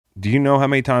Do you know how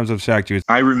many times I've sacked you?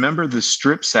 I remember the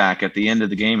strip sack at the end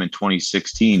of the game in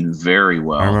 2016 very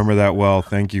well. I remember that well.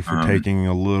 Thank you for taking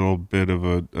a little bit of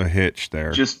a hitch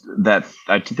there. Just that,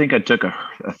 I think I took a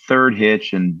third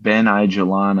hitch, and Ben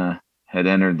Igelana had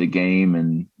entered the game,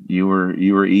 and you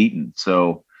were eating.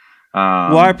 So,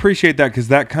 well, I appreciate that because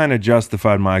that kind of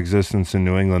justified my existence in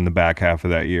New England the back half of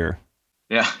that year.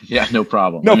 Yeah, no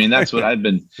problem. I mean, that's what I've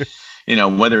been,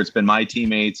 whether it's been my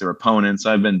teammates or opponents,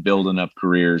 I've been building up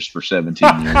careers for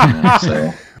 17 years now.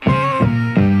 So.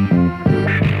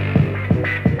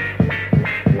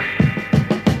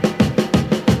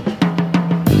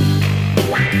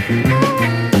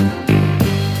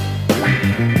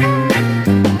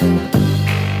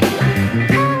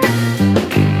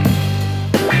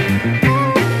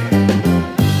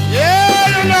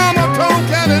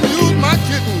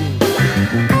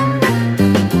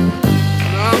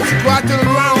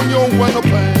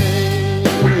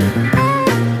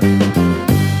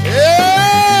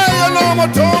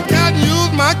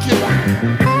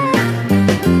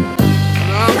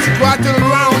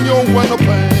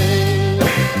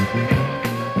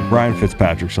 Brian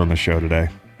Fitzpatrick's on the show today.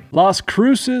 Las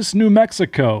Cruces, New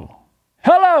Mexico.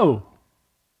 Hello!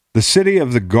 The city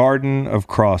of the Garden of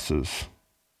Crosses,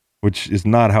 which is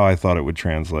not how I thought it would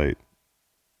translate.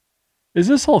 Is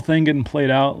this whole thing getting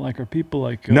played out? Like, are people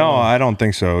like... No, I don't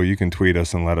think so. You can tweet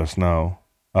us and let us know.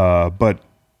 But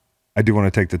I do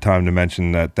want to take the time to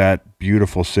mention that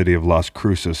beautiful city of Las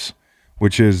Cruces,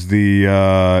 which is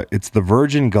it's the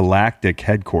Virgin Galactic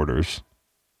headquarters.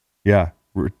 Yeah,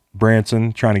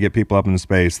 Branson trying to get people up in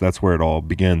space. That's where it all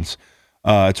begins.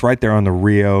 It's right there on the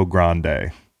Rio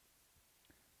Grande.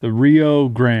 The Rio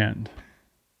Grande.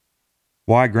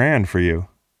 Why Grande for you?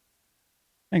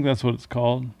 I think that's what it's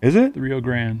called. Is it? The Rio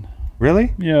Grande.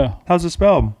 Really? Yeah. How's it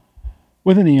spelled?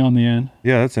 With an E on the end.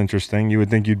 Yeah, that's interesting. You would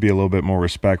think you'd be a little bit more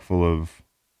respectful of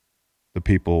the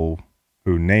people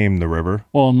who named the river.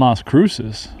 Well, in Las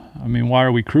Cruces. I mean, why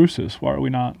are we Cruces? Why are we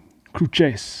not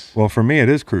Cruces? Well, for me, it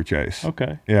is Cruces.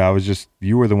 Okay. Yeah,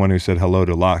 you were the one who said hello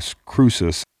to Las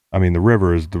Cruces. I mean, the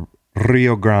river is the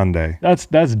Rio Grande. That's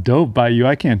dope by you.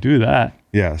 I can't do that.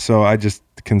 Yeah, so I just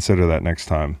consider that next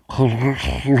time.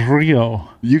 Rio.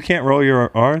 You can't roll your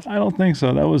R's? I don't think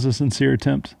so. That was a sincere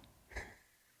attempt.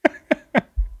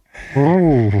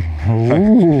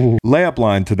 Layup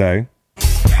line today.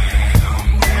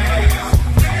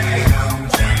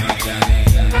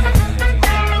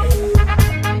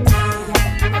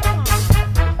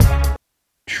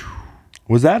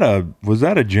 Was that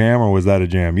a jam or was that a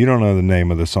jam? You don't know the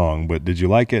name of the song, but did you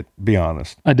like it? Be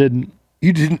honest. I didn't.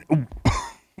 You didn't?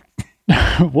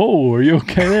 Whoa, are you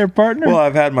okay there, partner? Well,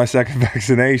 I've had my second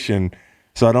vaccination,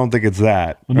 so I don't think it's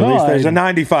that. No, at least there's a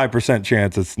 95%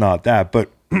 chance it's not that,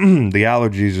 but the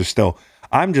allergies are still...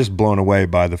 I'm just blown away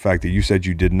by the fact that you said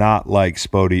you did not like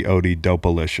Spody Odie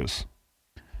Dopalicious.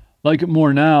 Like it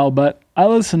more now, but I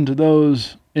listened to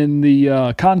those in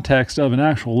the context of an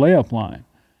actual layup line.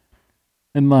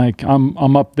 And like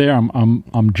I'm up there,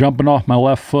 I'm jumping off my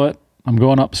left foot, I'm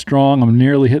going up strong, I'm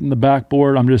nearly hitting the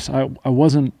backboard. I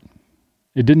wasn't,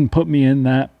 it didn't put me in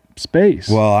that space.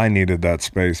 Well, I needed that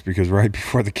space because right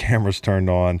before the cameras turned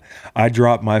on, I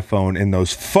dropped my phone in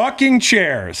those fucking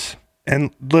chairs.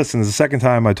 And listen, it's the second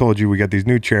time I told you we got these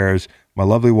new chairs. My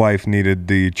lovely wife needed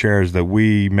the chairs that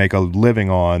we make a living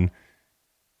on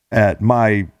at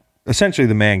my, essentially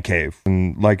the man cave.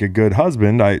 And like a good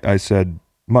husband, I said,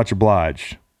 much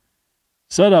obliged.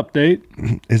 Set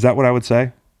update. Is that what I would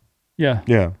say? Yeah.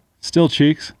 Yeah. Still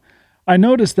cheeks. I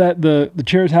noticed that the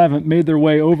chairs haven't made their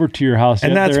way over to your house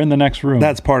yet. They're in the next room.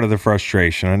 That's part of the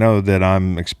frustration. I know that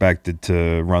I'm expected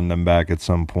to run them back at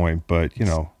some point, but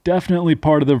definitely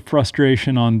part of the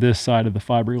frustration on this side of the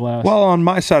fiberglass. Well, on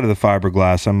my side of the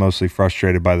fiberglass, I'm mostly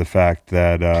frustrated by the fact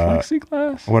that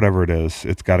plexiglass, whatever it is,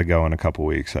 it's got to go in a couple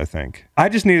weeks, I think. I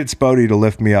just needed Spody to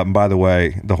lift me up. And by the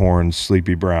way, the horns,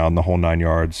 Sleepy Brown, the whole 9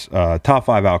 yards. Top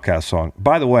 5 Outkast song.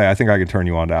 By the way, I think I can turn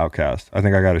you on to Outkast. I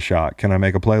think I got a shot. Can I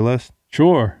make a playlist?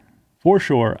 Sure. For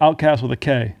sure. Outkast with a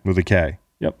K. With a K.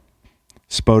 Yep.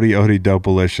 Spody Odie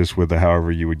Dopalicious with a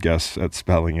however you would guess at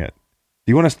spelling it.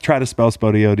 Do you want to try to spell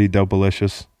Spody Odie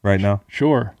Dopalicious right now?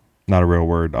 Sure. Not a real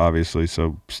word, obviously,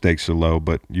 so stakes are low,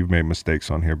 but you've made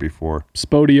mistakes on here before.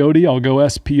 Spody Odie, I'll go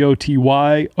Spoty Oaty,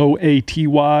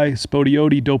 Spody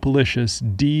Odie Dopalicious,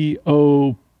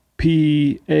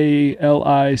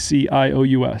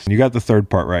 Dopalicious. You got the third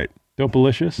part right.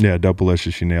 Dopalicious? Yeah,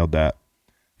 Dopalicious, you nailed that.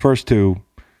 First two,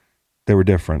 they were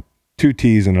different. 2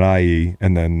 T's and an IE,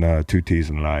 and then 2 T's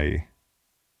and an IE.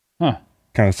 Huh.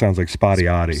 Kind of sounds like Spotty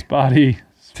Oddy. Spotty.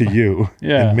 To you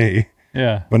Yeah. and me.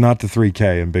 Yeah. But not to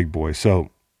 3K and Big Boy.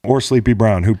 So or Sleepy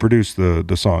Brown, who produced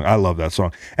the song. I love that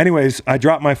song. Anyways, I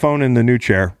dropped my phone in the new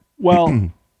chair.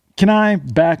 Well, can I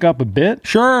back up a bit?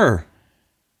 Sure.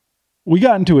 We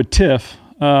got into a tiff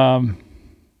through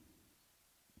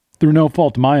no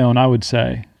fault of my own, I would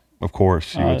say. Of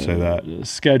course, you would say that.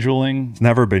 Scheduling. It's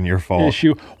never been your fault.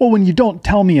 Issue. Well, when you don't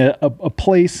tell me a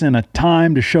place and a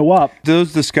time to show up.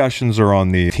 Those discussions are on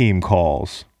the team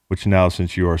calls, which now,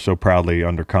 since you are so proudly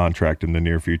under contract in the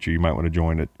near future, you might want to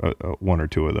join it, one or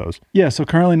two of those. Yeah, so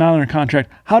currently not under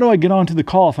contract. How do I get onto the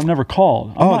call if I'm never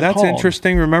called? That's called.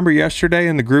 Interesting. Remember yesterday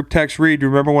in the group text read,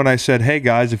 remember when I said, hey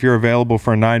guys, if you're available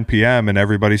for 9 p.m. and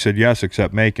everybody said yes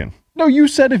except Macon? No, you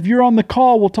said if you're on the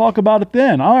call, we'll talk about it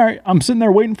then. All right, I'm sitting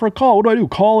there waiting for a call. What do I do?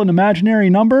 Call an imaginary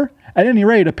number? At any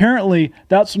rate, apparently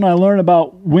that's when I learn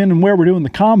about when and where we're doing the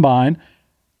combine.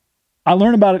 I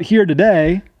learned about it here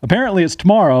today. Apparently it's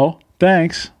tomorrow.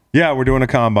 Thanks. Yeah, we're doing a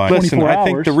combine. Listen, I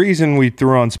think the reason we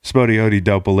threw on Spodioti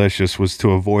Dopalicious was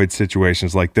to avoid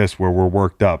situations like this where we're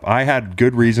worked up. I had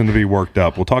good reason to be worked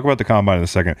up. We'll talk about the combine in a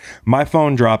second. My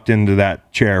phone dropped into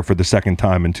that chair for the second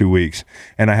time in 2 weeks,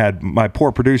 and I had my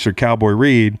poor producer, Cowboy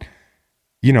Reed,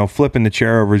 flipping the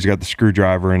chair over. He's got the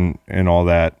screwdriver and all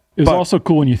that. It was also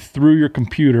cool when you threw your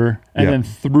computer and then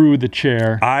threw the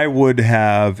chair. I would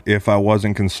have, if I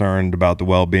wasn't concerned about the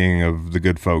well-being of the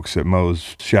good folks at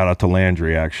Moe's. Shout out to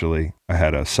Landry, actually. I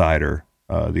had a cider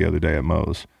the other day at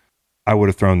Moe's. I would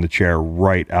have thrown the chair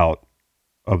right out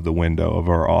of the window of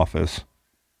our office.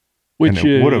 Which and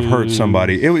it would have hurt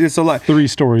somebody. It's a lot. 3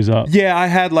 stories up. Yeah, I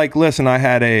had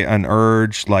an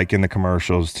urge, like in the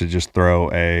commercials, to just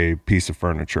throw a piece of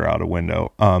furniture out a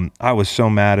window. I was so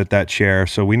mad at that chair,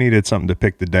 so we needed something to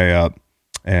pick the day up.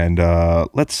 And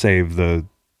let's save the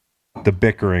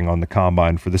bickering on the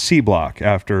combine for the C block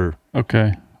after.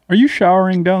 Okay. Are you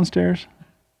showering downstairs?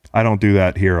 I don't do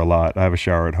that here a lot. I have a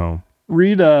shower at home.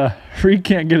 Reed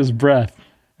can't get his breath.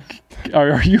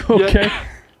 Are you okay? Yeah.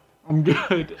 I'm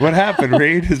good. What happened,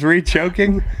 Reed? Is Reed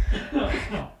choking?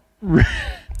 Reed,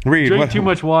 drink too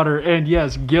much water, and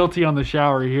yes, guilty on the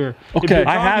shower here. Okay,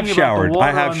 I have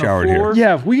showered. Here.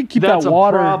 Yeah, if we could keep that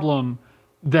water. That's a problem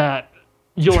that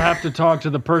you'll have to talk to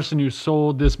the person who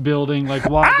sold this building, like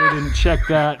why they didn't check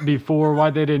that before, why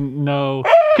they didn't know.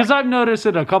 Because I've noticed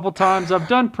it a couple times. I've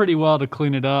done pretty well to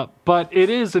clean it up, but it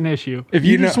is an issue. If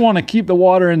you just want to keep the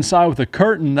water inside with a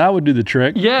curtain, that would do the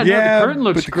trick. Yeah, the curtain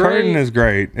looks great. But the curtain is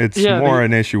great. It's more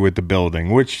an issue with the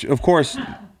building, which, of course,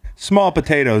 Small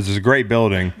Potatoes is a great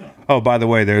building. Oh, by the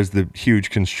way, there's the huge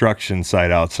construction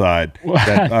site outside.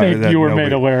 I think you were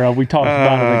made aware of. We talked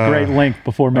about it at great length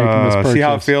before making this purchase. See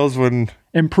how it feels when...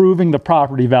 Improving the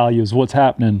property value is what's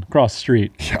happening across the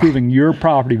street. Yeah. Improving your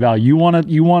property value. You want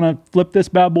to flip this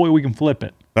bad boy, we can flip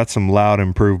it. That's some loud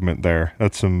improvement there.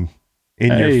 That's some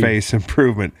in-your-face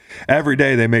improvement. Every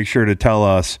day they make sure to tell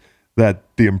us that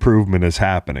the improvement is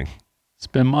happening.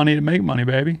 Spend money to make money,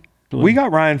 baby. We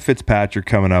got Ryan Fitzpatrick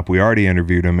coming up. We already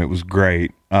interviewed him. It was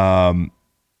great.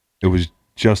 It was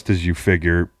just as you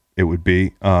figure it would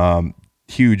be.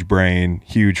 Huge brain,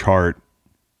 huge heart.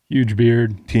 Huge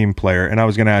beard. Team player. And I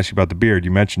was going to ask you about the beard.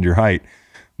 You mentioned your height.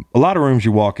 A lot of rooms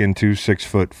you walk into,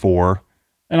 6'4".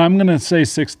 And I'm going to say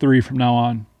 6'3" from now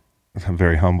on. I'm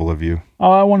very humble of you.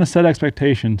 Oh, I want to set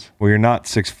expectations. Well, you're not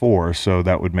 6'4", so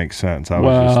that would make sense. I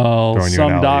was just throwing you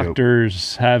an some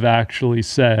doctors have actually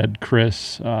said,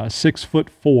 Chris,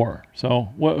 6'4". So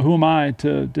who am I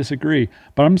to disagree?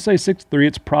 But I'm going to say 6'3".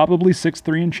 It's probably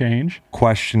 6'3" and change.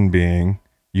 Question being,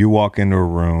 you walk into a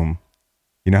room.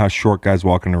 You know how short guys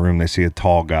walk in a room, they see a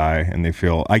tall guy and they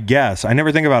feel, I guess, I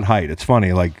never think about height. It's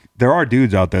funny. Like, there are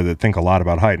dudes out there that think a lot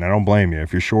about height, and I don't blame you.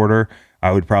 If you're shorter,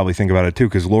 I would probably think about it too,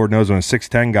 because Lord knows when a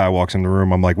 6'10" guy walks in the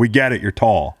room, I'm like, we get it, you're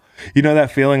tall. You know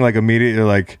that feeling, like immediately,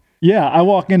 like... Yeah, I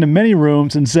walk into many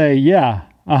rooms and say, yeah,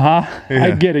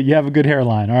 I get it. You have a good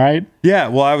hairline, all right? Yeah,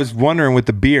 well, I was wondering with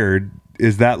the beard,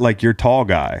 is that like your tall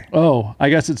guy? Oh, I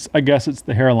guess it's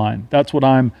the hairline. That's what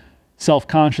I'm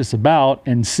self-conscious about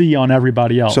and see on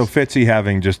everybody else. So Fitzy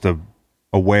having just a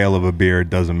whale of a beard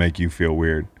doesn't make you feel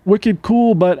weird? Wicked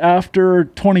cool, but after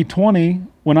 2020,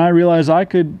 when I realized I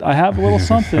have a little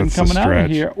something coming out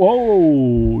of here.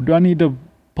 Whoa, do I need to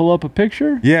pull up a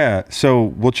picture? Yeah, so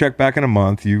we'll check back in a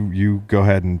month. You go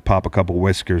ahead and pop a couple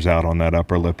whiskers out on that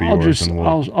upper lip of yours.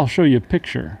 I'll show you a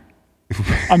picture.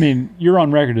 I mean, you're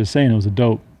on record as saying it was a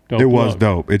dope it was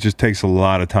dope. It just takes a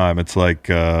lot of time. It's like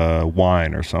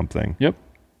wine or something. Yep.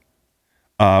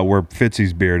 Where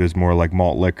Fitzy's beard is more like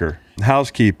malt liquor.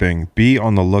 Housekeeping. Be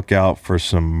on the lookout for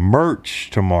some merch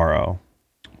tomorrow.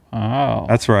 Oh.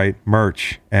 That's right,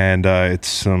 merch. And it's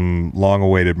some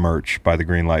long-awaited merch by the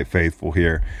Greenlight Faithful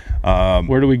here.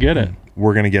 Where do we get it?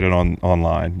 we're going to get it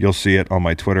online. You'll see it on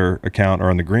my Twitter account or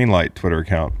on the Greenlight Twitter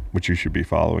account, which you should be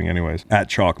following anyways, at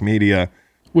Chalk Media.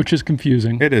 Which is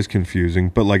confusing. It is confusing,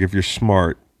 but like if you're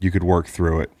smart, you could work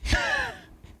through it.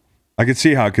 I could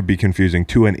see how it could be confusing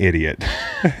to an idiot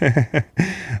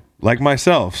like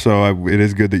myself. So it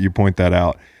is good that you point that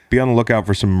out. Be on the lookout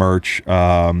for some merch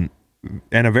and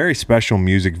a very special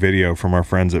music video from our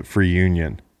friends at Free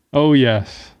Union. Oh,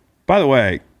 yes. By the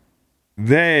way,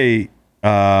 they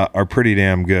are pretty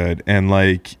damn good. And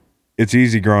like, it's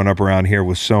easy growing up around here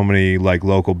with so many like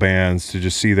local bands to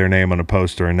just see their name on a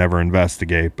poster and never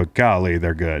investigate. But golly,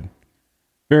 they're good.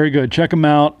 Very good. Check them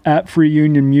out at Free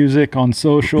Union Music on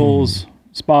socials,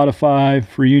 Spotify,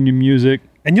 Free Union Music.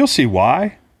 And you'll see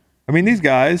why. I mean, these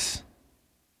guys,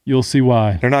 you'll see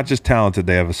why. They're not just talented,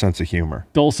 they have a sense of humor.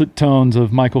 Dulcet tones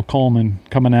of Michael Coleman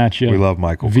coming at you. We love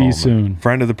Michael Coleman. Soon.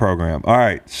 Friend of the program. All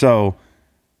right, so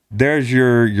there's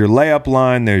your layup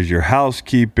line. There's your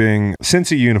housekeeping.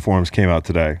 Cincy uniforms came out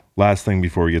today. Last thing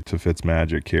before we get to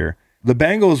Fitzmagic here. The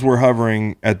Bengals were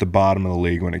hovering at the bottom of the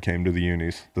league when it came to the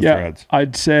unis, the threads.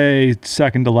 I'd say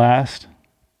second to last.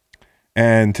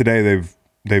 And today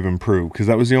they've improved because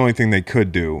that was the only thing they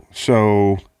could do.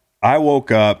 So I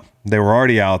woke up. They were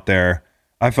already out there.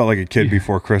 I felt like a kid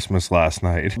before Christmas last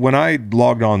night. When I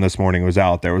logged on this morning, it was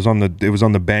out there. It was on the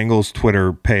Bengals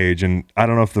Twitter page, and I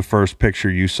don't know if the first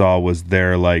picture you saw was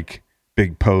their like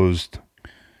big posed.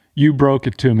 You broke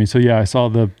it to me, so yeah, I saw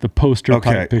the poster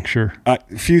type picture. A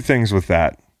few things with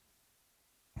that.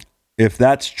 If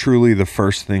that's truly the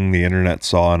first thing the internet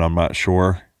saw, and I'm not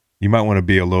sure, you might want to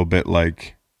be a little bit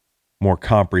like more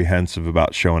comprehensive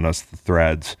about showing us the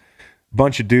threads.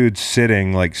 Bunch of dudes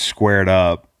sitting like squared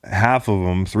up. Half of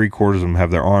them, 3/4 of them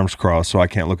have their arms crossed, so I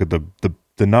can't look at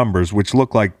the numbers, which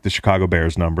look like the Chicago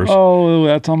Bears numbers. Oh,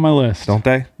 that's on my list. Don't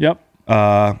they? Yep.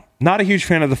 Not a huge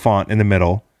fan of the font in the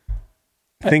middle.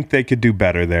 I think they could do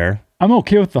better there. I'm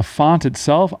okay with the font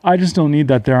itself. I just don't need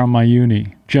that there on my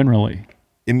uni, generally.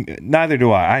 Neither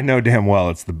do I. I know damn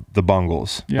well it's the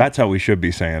Bungles. Yep. That's how we should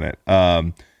be saying it.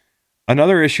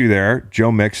 Another issue there,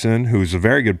 Joe Mixon, who's a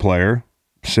very good player,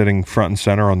 sitting front and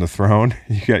center on the throne.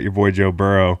 You got your boy Joe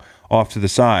Burrow off to the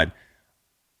side.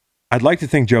 I'd like to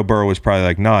think Joe Burrow was probably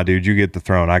like, nah, dude, you get the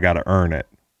throne. I got to earn it.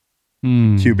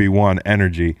 QB1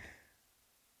 energy.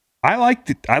 I like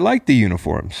the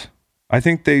uniforms. I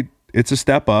think it's a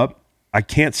step up. I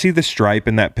can't see the stripe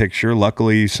in that picture.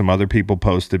 Luckily, some other people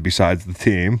posted besides the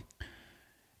team.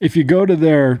 If you go to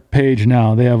their page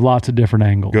now, they have lots of different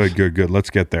angles. Good. Let's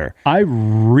get there. I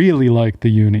really like the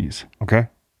unis. Okay.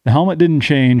 The helmet didn't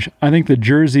change. I think the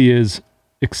jersey is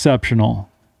exceptional.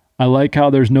 I like how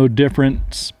there's no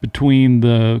difference between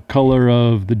the color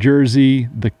of the jersey,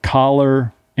 the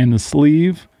collar, and the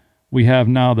sleeve. We have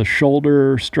now the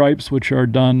shoulder stripes, which are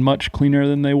done much cleaner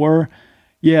than they were.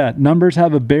 Yeah, numbers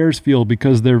have a Bears feel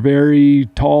because they're very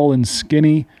tall and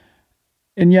skinny,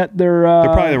 and yet they're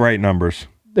probably the right numbers.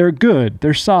 They're good.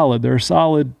 They're solid. They're a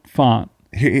solid font.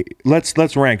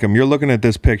 Let's rank them. You're looking at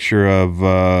this picture of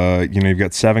you've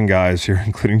got 7 guys here,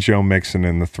 including Joe Mixon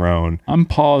in the throne. I'm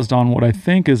paused on what I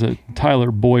think is a Tyler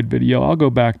Boyd video. I'll go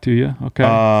back to you. Okay,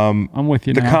 I'm with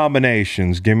you. The now.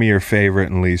 Combinations. Give me your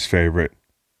favorite and least favorite.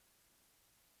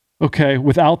 Okay,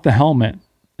 without the helmet.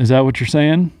 Is that what you're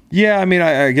saying? Yeah, I mean,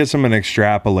 I guess I'm going to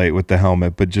extrapolate with the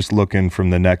helmet, but just looking from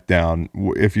the neck down.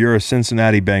 If you're a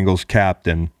Cincinnati Bengals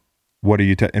captain, what are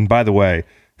you... And by the way,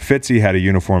 Fitzy had a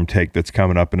uniform take that's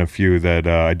coming up in a few that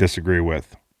I disagree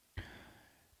with.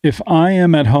 If I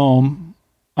am at home,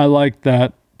 I like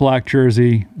that black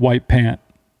jersey, white pant.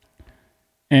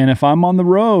 And if I'm on the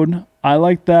road, I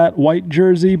like that white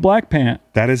jersey, black pant.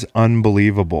 That is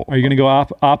unbelievable. Are you going to go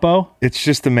oppo? It's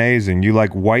just amazing. You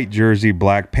like white jersey,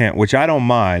 black pant, which I don't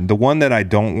mind. The one that I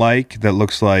don't like that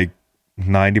looks like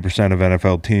 90% of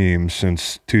NFL teams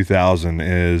since 2000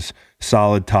 is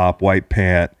solid top, white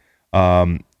pant.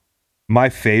 My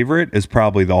favorite is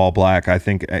probably the all black. I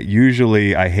think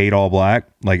usually I hate all black.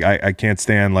 Like I can't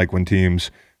stand like when teams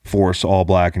force all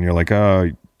black and you're like,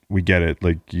 oh, we get it.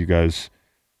 Like you guys...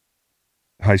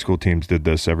 High school teams did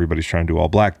this. Everybody's trying to do all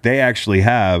black. They actually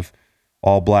have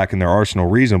all black in their arsenal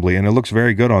reasonably, and it looks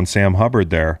very good on Sam Hubbard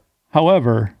there.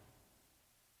 However,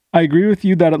 I agree with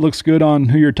you that it looks good on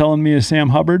who you're telling me is Sam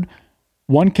Hubbard.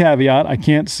 One caveat, I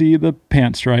can't see the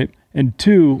pant stripe. And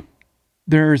 2,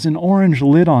 there's an orange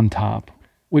lid on top,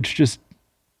 which just...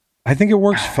 I think it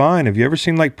works fine. Have you ever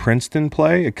seen like Princeton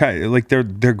play? It kind of, like they're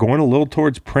going a little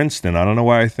towards Princeton. I don't know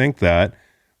why I think that.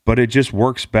 But it just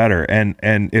works better, and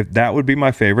if that would be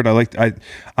my favorite,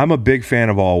 I'm a big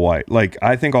fan of all white. Like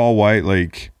I think all white,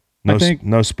 like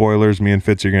no spoilers. Me and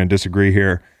Fitz are going to disagree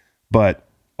here, but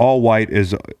all white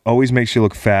is always makes you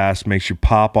look fast, makes you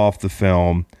pop off the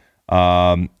film.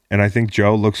 And I think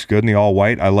Joe looks good in the all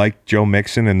white. I like Joe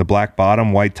Mixon in the black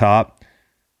bottom, white top.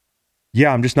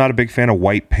 Yeah, I'm just not a big fan of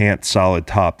white pants, solid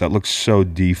top. That looks so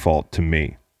default to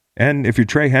me. And if you're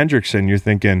Trey Hendrickson, you're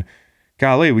thinking,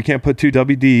 golly, we can't put 2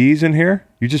 WDEs in here?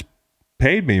 You just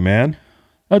paid me, man.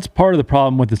 That's part of the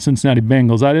problem with the Cincinnati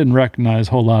Bengals. I didn't recognize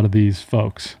a whole lot of these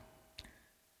folks.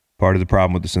 Part of the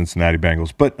problem with the Cincinnati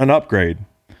Bengals, but an upgrade.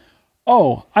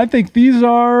 Oh, I think these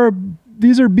are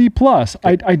B+.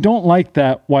 I don't like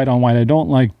that white on white. I don't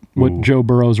like what Joe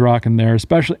Burrow's rocking there,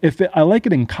 especially I like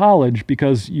it in college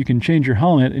because you can change your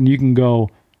helmet and you can go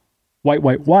white,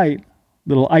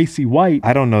 little icy white.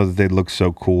 I don't know that they look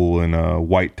so cool in a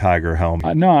white Tiger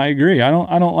helmet. No, I agree. I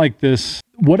don't like this.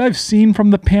 What I've seen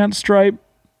from the pant stripe,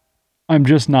 I'm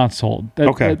just not sold.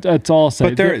 That's all I'll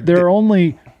say. But there are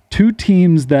only 2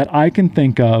 teams that I can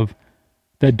think of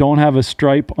that don't have a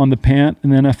stripe on the pant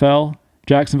in the NFL.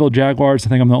 Jacksonville Jaguars, I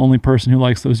think I'm the only person who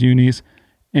likes those unis.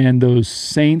 And those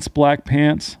Saints black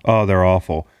pants. Oh, they're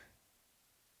awful.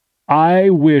 I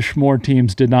wish more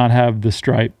teams did not have the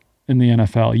stripe in the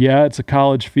NFL. Yeah, it's a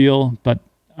college feel, but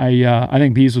I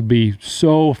think these would be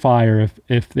so fire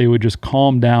if they would just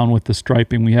calm down with the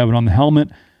striping. We have it on the helmet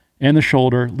and the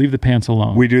shoulder. Leave the pants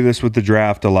alone. We do this with the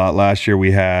draft a lot. Last year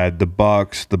we had the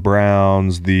Bucks, the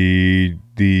Browns, the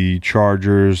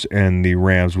Chargers, and the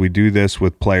Rams. We do this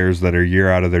with players that are a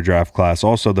year out of their draft class.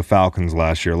 Also the Falcons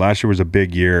last year. Last year was a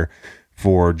big year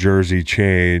for jersey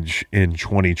change in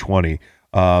 2020.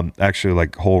 Actually,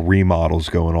 like whole remodels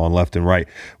going on left and right.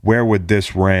 Where would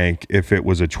this rank if it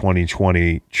was a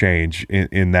 2020 change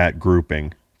in that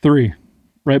grouping? 3,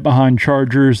 right behind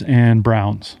Chargers and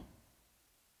Browns.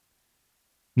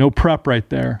 No prep right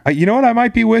there. You know what? I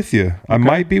might be with you. I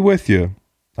might be with you.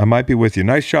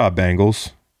 Nice job,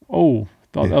 Bengals. Oh,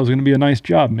 thought that was going to be a nice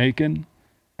job, Macon.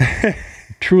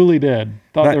 Truly did.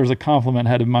 Thought there was a compliment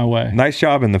headed my way. Nice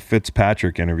job in the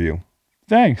Fitzpatrick interview.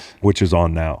 Thanks. Which is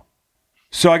on now.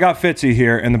 So I got Fitzy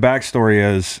here, and the backstory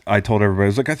is I told everybody, I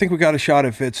was like, I think we got a shot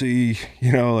at Fitzy.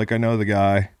 You know, like I know the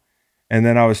guy. And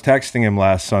then I was texting him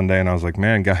last Sunday, and I was like,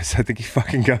 man, guys, I think he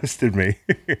fucking ghosted me.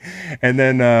 And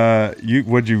then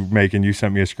what'd you make? And you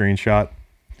sent me a screenshot?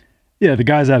 Yeah, the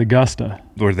guys at Augusta.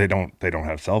 Or they don't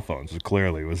have cell phones.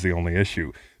 Clearly was the only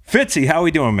issue. Fitzy, how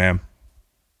we doing, man?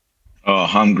 Oh,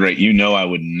 I'm great. You know I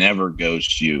would never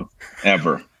ghost you,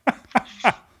 ever.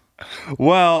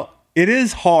 Well, it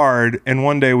is hard, and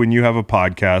one day when you have a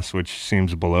podcast, which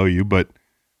seems below you, but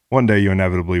one day you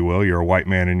inevitably will. You're a white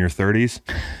man in your 30s.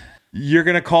 You're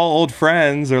going to call old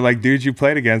friends or like dudes you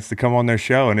played against to come on their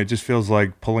show, and it just feels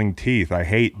like pulling teeth. I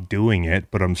hate doing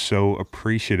it, but I'm so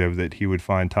appreciative that he would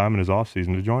find time in his off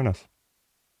season to join us.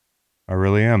 I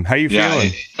really am. How you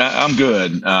feeling? I'm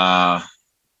good.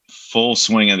 Full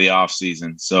swing of the off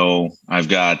season. So I've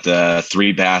got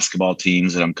 3 basketball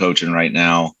teams that I'm coaching right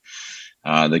now.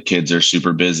 The kids are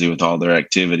super busy with all their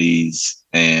activities,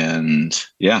 and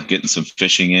getting some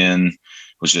fishing in.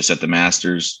 Was just at the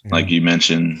Masters, like you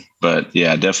mentioned. But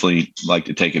yeah, definitely like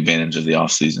to take advantage of the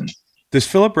off season. Does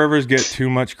Phillip Rivers get too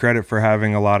much credit for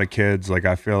having a lot of kids? Like,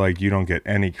 I feel like you don't get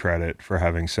any credit for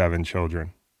having 7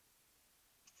 children.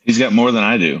 He's got more than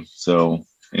I do. So,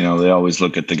 they always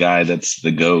look at the guy that's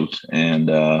the GOAT.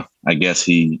 And I guess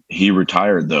he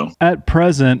retired though. At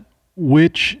present,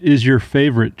 which is your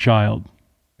favorite child?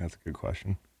 That's a good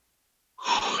question.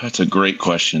 That's a great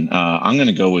question. I'm going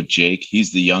to go with Jake.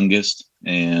 He's the youngest,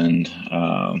 and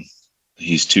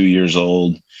he's 2 years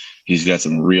old. He's got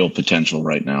some real potential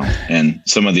right now. And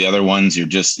some of the other ones, you're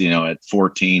just, at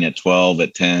 14, at 12,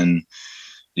 at 10,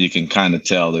 you can kind of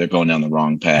tell they're going down the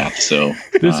wrong path. So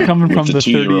this coming from the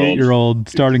 38-year-old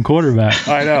starting quarterback.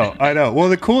 I know. Well,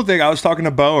 the cool thing, I was talking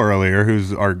to Bo earlier,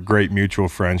 who's our great mutual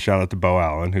friend. Shout out to Bo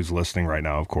Allen, who's listening right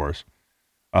now, of course.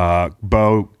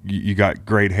 Bo, you got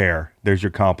great hair. There's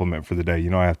your compliment for the day.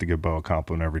 I have to give Bo a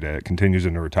compliment every day. It continues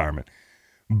into retirement.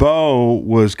 Bo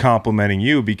was complimenting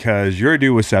you because you're a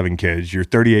dude with 7 kids. You're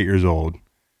 38 years old.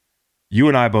 You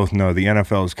and I both know the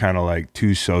NFL is kind of like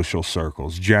 2 social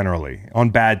circles, generally, on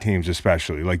bad teams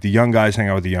especially. Like the young guys hang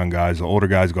out with the young guys. The older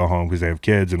guys go home because they have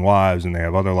kids and wives and they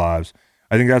have other lives.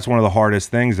 I think that's one of the hardest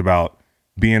things about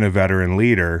being a veteran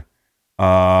leader.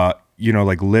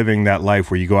 Like living that life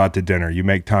where you go out to dinner, you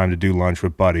make time to do lunch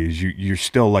with buddies. You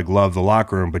still like love the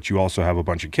locker room, but you also have a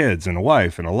bunch of kids and a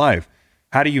wife and a life.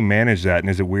 How do you manage that? And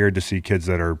is it weird to see kids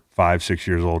that are 5-6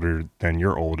 years older than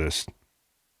your oldest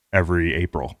every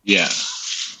April? Yeah,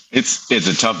 it's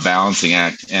a tough balancing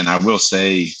act. And I will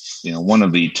say, one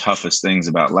of the toughest things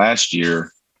about last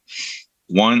year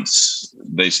once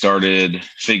they started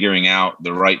figuring out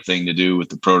the right thing to do with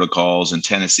the protocols, and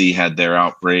Tennessee had their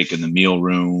outbreak in the meal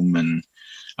room, and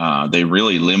they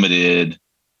really limited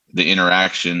the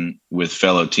interaction with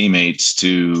fellow teammates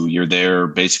to, you're there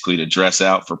basically to dress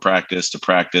out for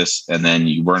practice, and then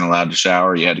you weren't allowed to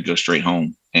shower. You had to go straight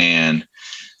home. And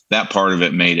that part of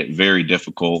it made it very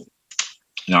difficult.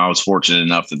 I was fortunate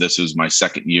enough that this was my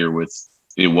second year with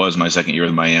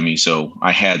Miami. So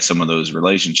I had some of those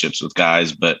relationships with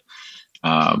guys, but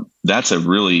that's a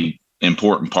really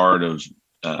important part of,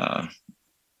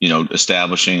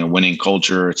 establishing a winning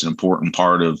culture. It's an important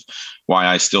part of why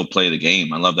I still play the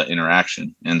game. I love that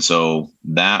interaction. And so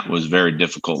that was very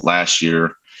difficult last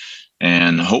year.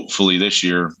 And hopefully this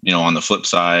year, on the flip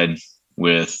side,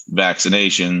 with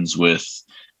vaccinations, with,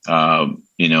 a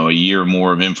year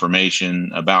more of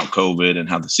information about COVID and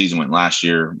how the season went last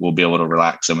year, we'll be able to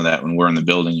relax some of that when we're in the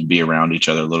building and be around each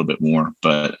other a little bit more.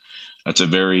 But that's a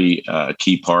very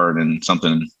key part, and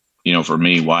something, for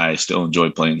me, why I still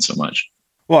enjoy playing so much.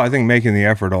 Well, I think making the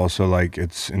effort also, like,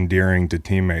 it's endearing to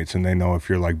teammates, and they know if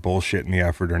you're like bullshitting the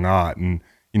effort or not. And,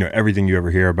 everything you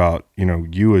ever hear about,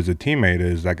 you as a teammate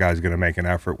is that guy's going to make an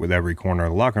effort with every corner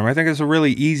of the locker room. I think it's a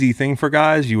really easy thing for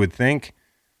guys, you would think,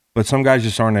 but some guys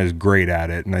just aren't as great at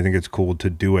it. And I think it's cool to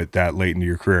do it that late into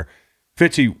your career.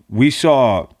 Fitzy, we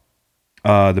saw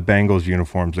the Bengals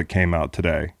uniforms that came out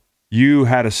today. You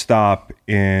had a stop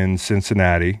in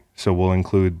Cincinnati, so we'll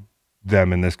include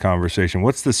them in this conversation.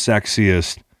 What's the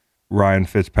sexiest Ryan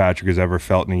Fitzpatrick has ever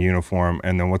felt in a uniform,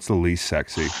 and then what's the least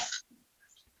sexy?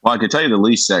 Well, I can tell you the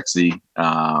least sexy,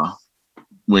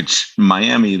 which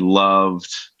Miami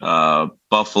loved.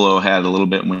 Buffalo had a little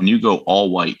bit. When you go all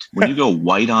white, when you go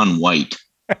white on white,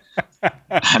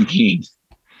 I mean,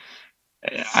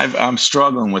 I'm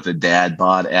struggling with a dad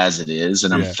bod as it is,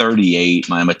 and I'm 38.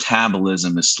 My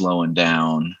metabolism is slowing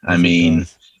down. I mean,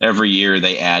 every year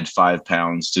they add 5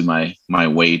 pounds to my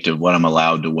weight of what I'm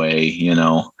allowed to weigh.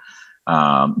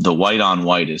 The white on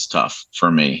white is tough for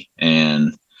me.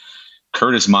 And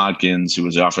Curtis Modkins, who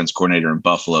was the offense coordinator in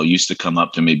Buffalo, used to come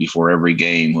up to me before every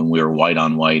game when we were white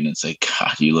on white and say,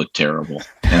 "God, you look terrible."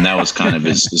 And that was kind of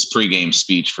his pregame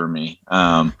speech for me.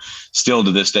 Still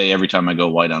to this day, every time I go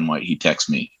white on white, he texts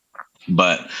me.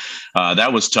 But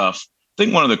that was tough. I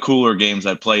think one of the cooler games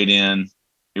I played in,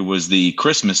 it was the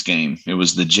Christmas game. It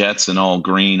was the Jets in all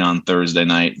green on Thursday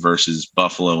night versus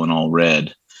Buffalo in all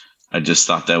red. I just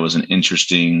thought that was an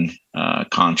interesting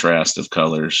contrast of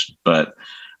colors. But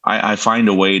I find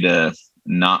a way to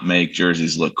not make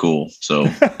jerseys look cool. So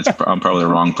I'm probably the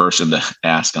wrong person to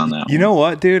ask on that. You know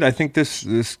what, dude? I think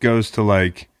this goes to,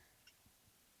 like,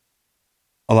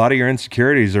 a lot of your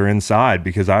insecurities are inside,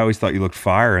 because I always thought you looked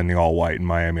fire in the all white in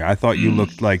Miami. I thought you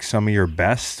looked like some of your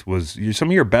best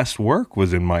work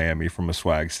was in Miami from a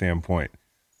swag standpoint.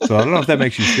 So I don't know if that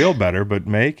makes you feel better, but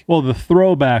well, the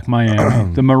throwback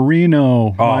Miami, the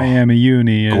Merino Miami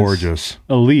uni is gorgeous,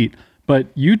 elite. But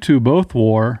you two both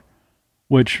wore,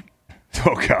 which,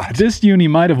 oh God, this uni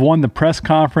might have won the press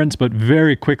conference, but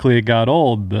very quickly it got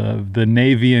old. The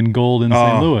navy and gold in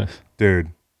St. Louis,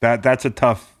 dude. That's a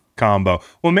tough combo.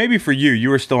 Well, maybe for you, you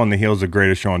were still on the heels of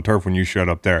Greatest Show on Turf when you showed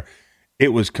up there.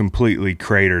 It was completely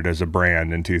cratered as a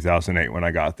brand in 2008 when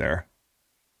I got there.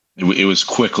 It was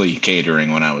quickly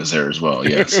catering when I was there as well.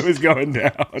 Yes, it was going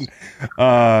down.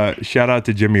 Shout out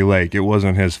to Jimmy Lake. It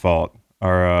wasn't his fault.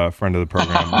 Our friend of the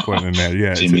program, equipment man.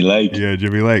 Yeah, Jimmy Lake. Yeah,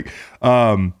 Jimmy Lake.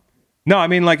 No, I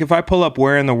mean, like, if I pull up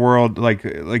where in the world,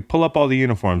 like pull up all the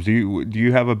uniforms. Do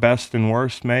you have a best and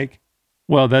worst make?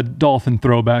 Well, that Dolphin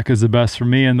throwback is the best for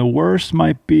me, and the worst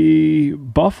might be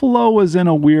Buffalo was in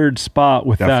a weird spot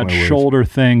with Definitely that shoulder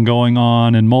thing going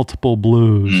on and multiple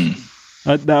blues.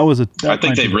 I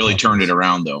think they've really turned it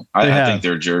around, though. I think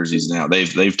their jerseys now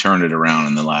they've turned it around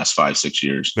in the last 5-6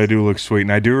 years. They do look sweet,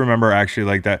 and I do remember actually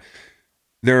like that.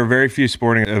 There are very few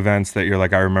sporting events that you're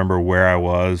like, I remember where I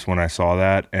was when I saw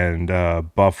that. And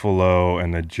Buffalo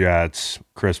and the Jets,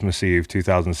 Christmas Eve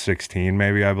 2016,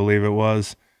 maybe, I believe it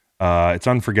was. It's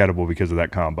unforgettable because of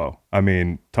that combo. I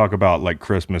mean, talk about like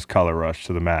Christmas color rush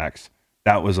to the max.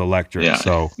 That was electric. Yeah.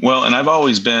 So well, and I've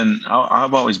always been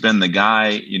the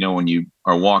guy, when you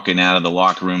are walking out of the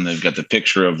locker room, they've got the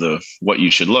picture of what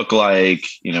you should look like,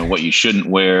 what you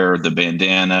shouldn't wear, the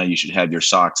bandana, you should have your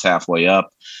socks halfway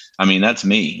up. I mean, that's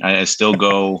me. I still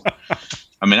go.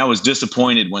 I mean, I was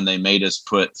disappointed when they made us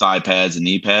put thigh pads and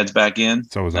knee pads back in.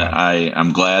 So was I.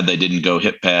 I'm glad they didn't go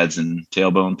hip pads and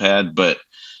tailbone pad, but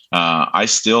I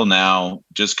still now,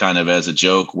 just kind of as a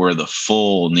joke, wear the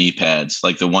full knee pads,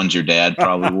 like the ones your dad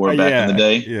probably wore back in the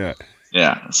day. Yeah.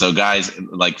 Yeah. So guys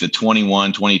like the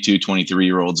 21, 22,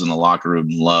 23-year-olds in the locker room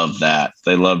love that.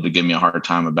 They love to give me a hard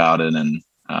time about it. And,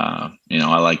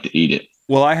 I like to eat it.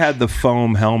 Well, I had the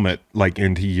foam helmet like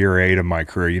into year 8 of my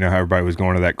career. You know how everybody was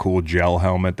going to that cool gel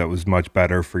helmet that was much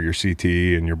better for your CT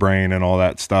and your brain and all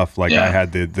that stuff. Like I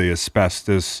had the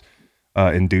asbestos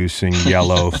inducing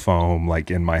yellow foam like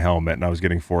in my helmet, and I was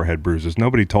getting forehead bruises.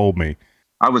 Nobody told me.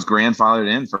 I was grandfathered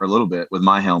in for a little bit with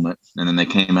my helmet, and then they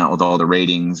came out with all the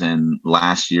ratings. And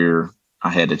last year I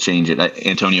had to change it.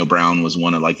 Antonio Brown was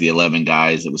one of like the 11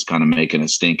 guys that was kind of making a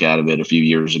stink out of it a few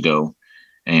years ago.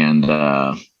 And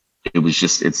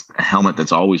it's a helmet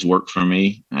that's always worked for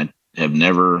me. I have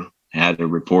never had a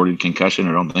reported concussion.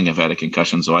 I don't think I've had a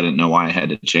concussion, so I didn't know why I had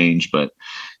to change, but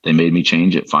they made me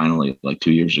change it finally like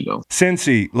 2 years ago.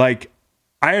 Cincy, like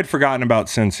I had forgotten about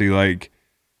Cincy. Like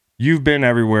you've been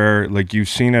everywhere, like you've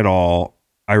seen it all.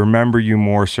 I remember you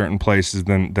more certain places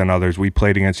than others. We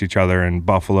played against each other in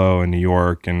Buffalo and New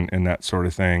York and that sort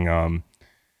of thing.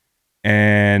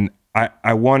 And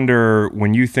I wonder,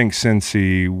 when you think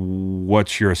Cincy,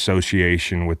 what's your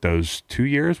association with those 2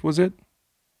 years, was it?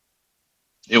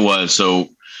 It was. So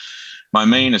my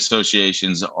main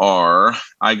associations are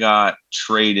I got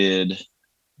traded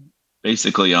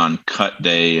basically on cut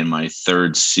day in my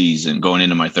third season, going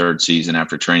into my third season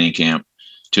after training camp,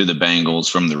 to the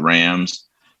Bengals from the Rams.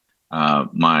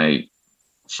 My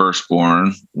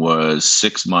firstborn was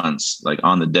 6 months, like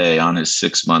on his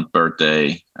 6-month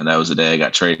birthday. And that was the day I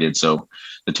got traded. So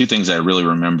the two things I really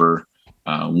remember,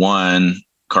 one,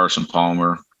 Carson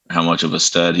Palmer, how much of a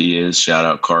stud he is. Shout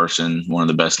out Carson, one of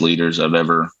the best leaders I've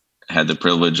ever had the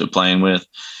privilege of playing with.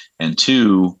 And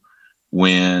two,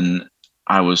 when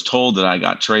I was told that I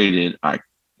got traded, I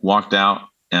walked out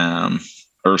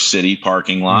Earth City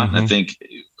parking lot. Mm-hmm. And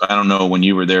I don't know when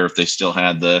you were there if they still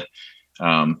had the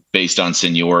based on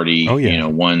seniority,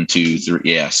 1, 2, 3.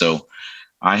 Yeah. So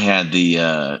I had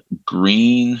the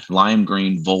lime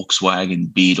green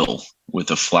Volkswagen Beetle with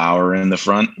a flower in the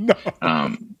front. No.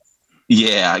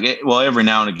 Every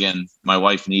now and again, my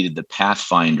wife needed the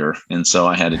Pathfinder, and so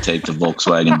I had to take the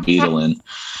Volkswagen Beetle in.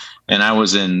 And I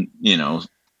was in,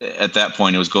 at that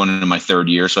point, it was going into my third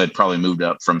year, so I'd probably moved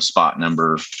up from spot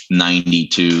number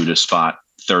 92 to spot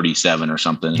 37 or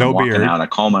something. No beard. Walking out, I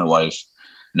call my wife.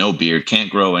 No beard, can't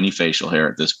grow any facial hair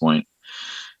at this point.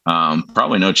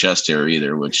 Probably no chest hair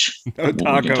either, which we can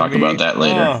talk about that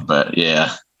later. Oh. But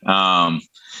yeah.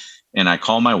 And I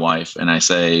call my wife and I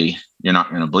say, "You're not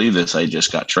going to believe this. I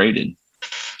just got traded."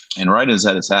 And right as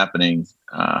that is happening,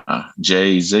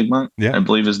 Jay Zygmunt, I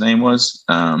believe his name was,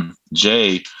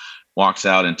 Jay walks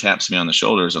out and taps me on the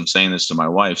shoulders. I'm saying this to my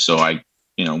wife. So I,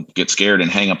 get scared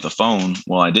and hang up the phone.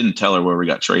 Well, I didn't tell her where we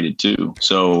got traded to.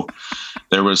 So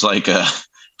there was like a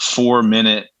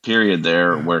 4-minute period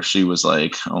there where she was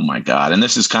like, "Oh my God." And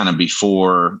this is kind of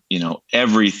before,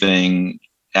 everything.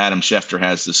 Adam Schefter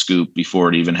has the scoop before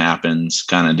it even happens,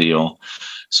 kind of deal.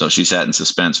 So she sat in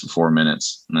suspense for 4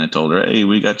 minutes, and I told her, "Hey,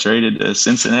 we got traded to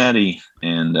Cincinnati,"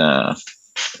 and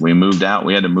we moved out.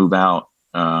 We had to move out,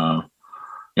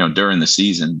 during the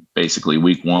season, basically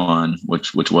week 1,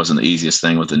 which wasn't the easiest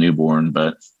thing with the newborn,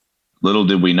 but little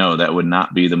did we know that would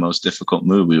not be the most difficult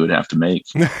move we would have to make.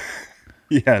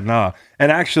 Yeah, no.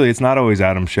 And actually, it's not always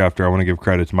Adam Schefter. I want to give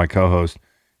credit to my co-host.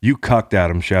 You cucked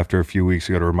Adam Schefter a few weeks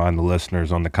ago to remind the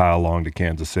listeners on the Kyle Long to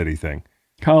Kansas City thing.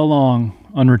 Kyle Long,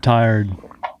 unretired.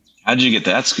 How'd you get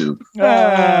that scoop? We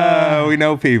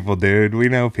know people, dude. We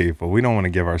know people. We don't want to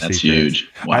give our secrets. That's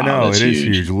huge. Wow, I know, it is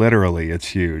huge. Literally, it's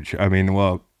huge. I mean,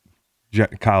 well,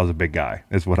 Kyle's a big guy,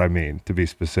 is what I mean, to be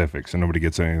specific, so nobody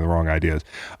gets any of the wrong ideas.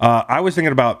 I was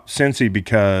thinking about Cincy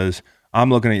because I'm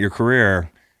looking at your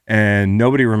career, and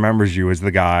nobody remembers you as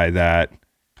the guy that,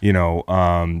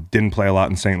 didn't play a lot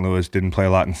in St. Louis, didn't play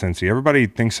a lot in Cincy. Everybody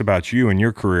thinks about you and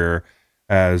your career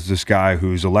as this guy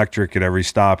who's electric at every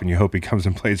stop, and you hope he comes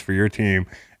and plays for your team.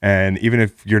 And even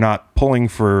if you're not pulling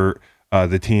for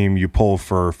the team, you pull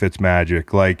for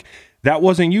Fitzmagic. Like, that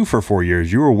wasn't you for 4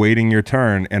 years. You were waiting your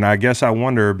turn. And I guess I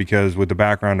wonder, because with the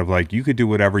background of like, you could do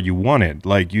whatever you wanted.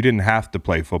 Like, you didn't have to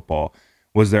play football.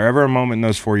 Was there ever a moment in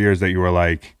those 4 years that you were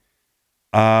like,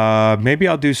 maybe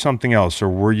I'll do something else? Or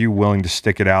were you willing to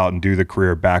stick it out and do the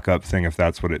career backup thing if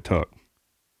that's what it took?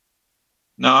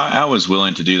 No, I was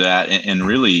willing to do that. And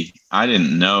really, I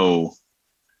didn't know,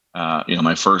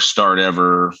 my first start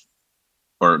ever,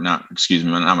 or not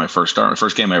my first start. The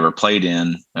first game I ever played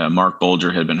in, Mark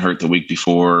Bolger had been hurt the week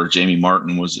before. Jamie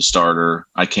Martin was the starter.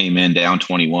 I came in down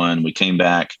 21. We came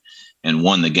back and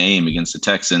won the game against the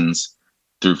Texans,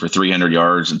 threw for 300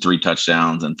 yards and 3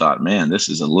 touchdowns, and thought, man, this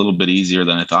is a little bit easier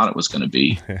than I thought it was going to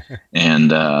be.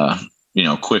 And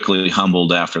quickly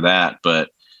humbled after that. But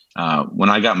when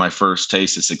I got my first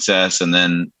taste of success and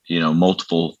then,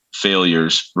 multiple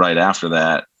failures right after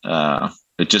that,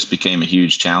 it just became a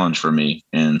huge challenge for me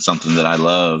and something that I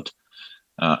loved.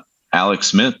 Alex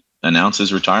Smith announced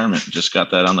his retirement. Just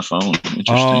got that on the phone.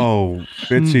 Interesting. Oh,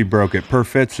 Fitzy broke it. Per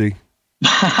Fitzy.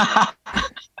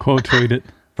 Quote tweet it.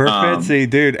 Per Fitzy,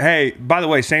 dude. Hey, by the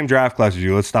way, same draft class as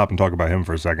you. Let's stop and talk about him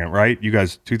for a second, right? You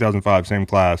guys, 2005, same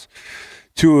class.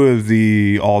 Two of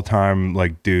the all-time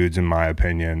dudes, in my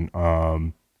opinion.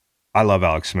 I love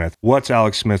Alex Smith. What's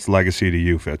Alex Smith's legacy to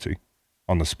you, Fitzy,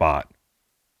 on the spot?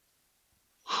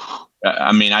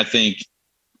 I mean, I think,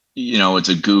 it's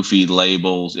a goofy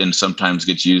label and sometimes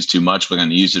gets used too much, but I'm going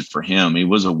to use it for him. He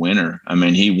was a winner. I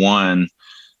mean, he won,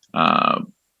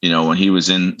 when he was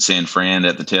in San Fran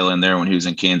at the tail end there, when he was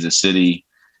in Kansas City,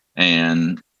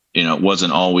 and, it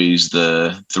wasn't always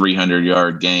the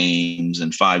 300-yard games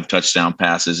and 5 touchdown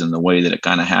passes in the way that it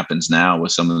kind of happens now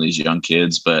with some of these young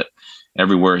kids. But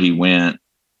everywhere he went,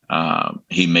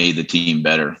 he made the team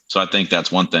better. So I think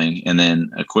that's one thing. And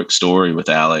then a quick story with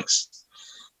Alex,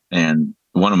 and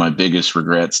one of my biggest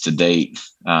regrets to date.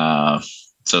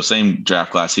 So same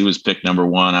draft class. He was picked number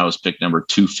 1. I was picked number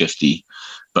 250.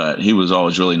 But he was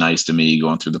always really nice to me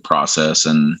going through the process,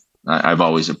 and I've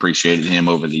always appreciated him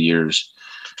over the years.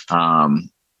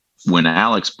 When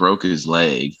Alex broke his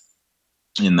leg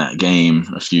in that game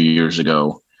a few years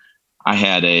ago, I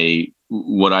had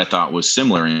what I thought was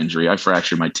similar injury. I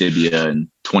fractured my tibia in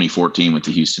 2014 with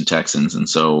the Houston Texans. And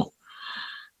so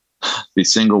the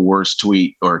single worst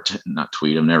tweet, or not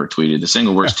tweet, I've never tweeted, the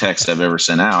single worst text I've ever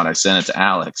sent out, I sent it to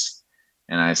Alex.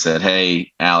 And I said,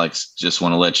 "Hey, Alex, just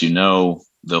want to let you know,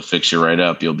 they'll fix you right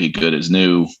up. You'll be good as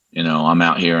new. I'm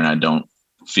out here and I don't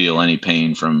feel any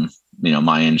pain from,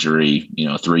 my injury,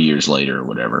 3 years later or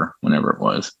whenever it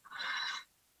was."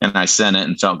 And I sent it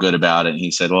and felt good about it. And he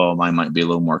said, "Well, mine might be a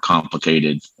little more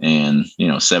complicated." And,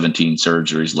 17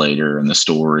 surgeries later, and the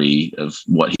story of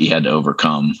what he had to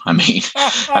overcome. I mean,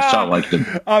 I felt like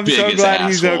the I'm so glad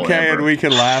he's okay ever. And we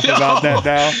can laugh about that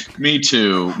now. Me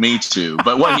too.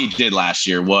 But what he did last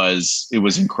year was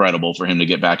incredible for him to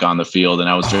get back on the field. And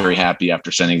I was very happy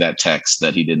after sending that text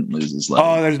that he didn't lose his leg.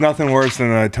 Oh, there's nothing worse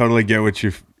than I totally get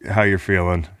how you're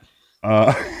feeling.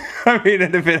 I mean,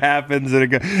 and if it happens,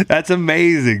 that's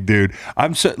amazing, dude.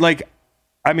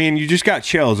 You just got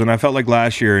chills, and I felt like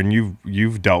last year, and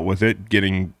you've dealt with it,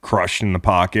 getting crushed in the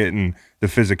pocket and the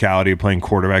physicality of playing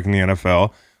quarterback in the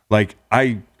NFL.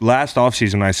 Last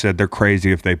offseason, I said they're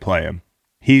crazy if they play him.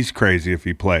 He's crazy if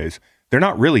he plays. They're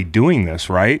not really doing this,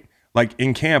 right?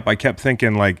 In camp, I kept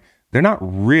thinking, they're not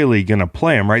really going to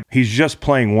play him, right? He's just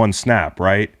playing one snap,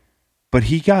 right? But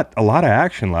he got a lot of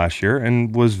action last year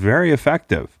and was very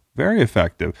effective. Very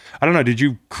effective. I don't know. Did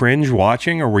you cringe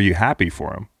watching, or were you happy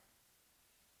for him?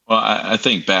 Well, I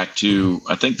think back to,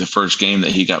 the first game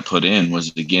that he got put in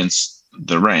was against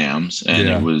the Rams. And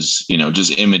It was,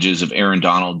 just images of Aaron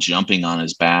Donald jumping on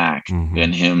his back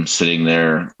and him sitting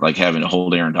there, having to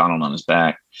hold Aaron Donald on his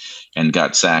back, and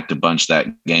got sacked a bunch that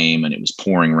game. And it was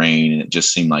pouring rain, and it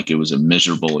just seemed like it was a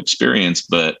miserable experience.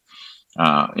 But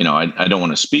I don't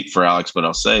want to speak for Alex, but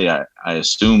I'll say I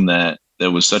assume that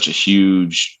there was such a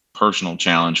huge personal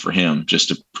challenge for him just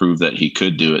to prove that he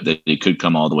could do it, that he could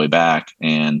come all the way back.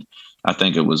 And I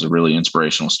think it was a really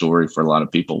inspirational story for a lot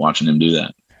of people watching him do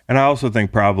that. And I also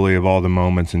think probably of all the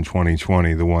moments in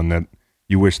 2020, the one that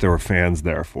you wish there were fans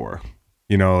there for.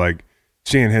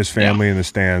 Seeing his family in the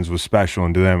stands was special,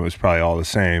 and to them it was probably all the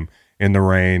same. In the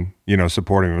rain,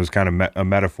 supporting him was kind of a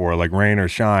metaphor, rain or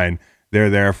shine. They're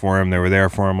there for him. They were there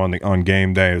for him on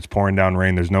game day. It's pouring down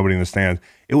rain. There's nobody in the stands.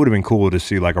 It would have been cool to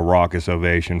see a raucous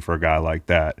ovation for a guy like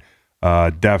that.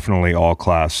 Definitely all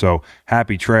class. So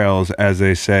happy trails, as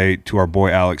they say, to our boy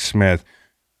Alex Smith.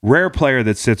 Rare player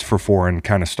that sits for 4 and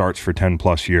kind of starts for 10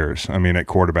 plus years. I mean, at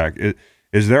quarterback.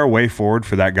 Is there a way forward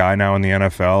for that guy now in the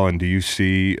NFL? And do you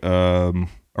see a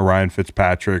Ryan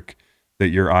Fitzpatrick that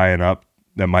you're eyeing up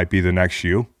that might be the next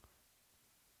you?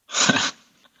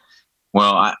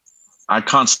 Well, I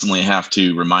constantly have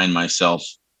to remind myself,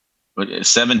 but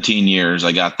 17 years,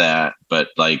 I got that, but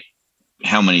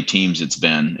how many teams it's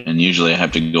been. And usually I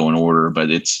have to go in order,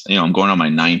 but it's, I'm going on my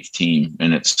 9th team,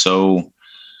 and it's so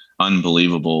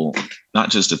unbelievable,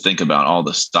 not just to think about all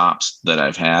the stops that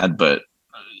I've had, but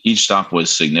each stop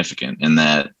was significant in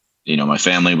that, my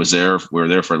family was there. We were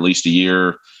there for at least a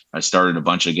year. I started a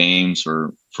bunch of games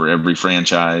for every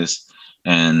franchise,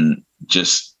 and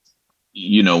just,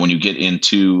 when you get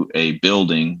into a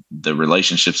building, the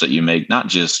relationships that you make, not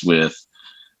just with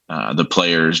the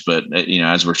players, but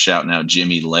as we're shouting out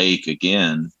Jimmy Lake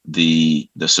again, the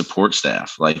support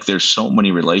staff, like there's so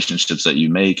many relationships that you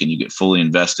make and you get fully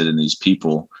invested in these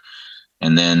people.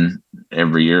 And then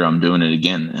every year I'm doing it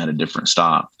again at a different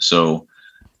stop. So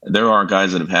there are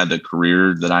guys that have had the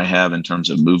career that I have in terms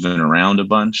of moving around a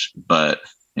bunch, but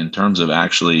in terms of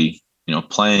actually,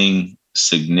 playing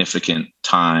significant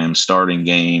time, starting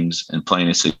games and playing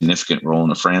a significant role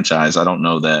in a franchise, I don't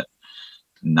know that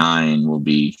 9 will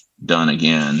be done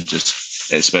again,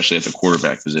 just especially at the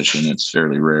quarterback position. It's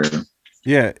fairly rare.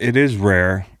 Yeah, it is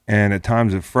rare. And at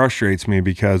times it frustrates me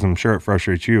because I'm sure it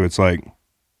frustrates you. It's like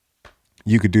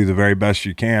you could do the very best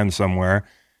you can somewhere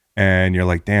and you're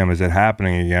like, damn, is it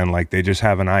happening again? Like they just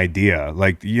have an idea.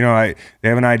 Like, they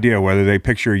have an idea whether they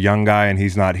picture a young guy and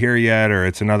he's not here yet or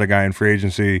it's another guy in free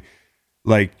agency.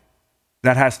 Like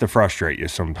that has to frustrate you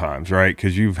sometimes, right?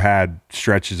 Because you've had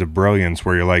stretches of brilliance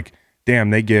where you're like, damn,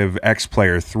 they give X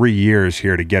player 3 years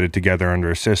here to get it together under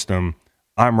a system.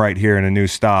 I'm right here in a new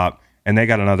stop and they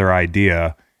got another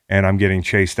idea and I'm getting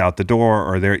chased out the door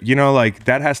or they're, like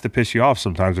that has to piss you off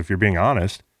sometimes if you're being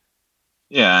honest.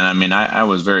 Yeah. And I mean, I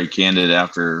was very candid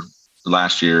after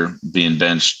last year being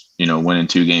benched, winning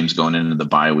 2 games going into the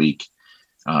bye week,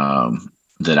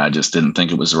 that I just didn't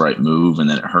think it was the right move and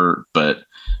that it hurt. But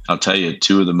I'll tell you,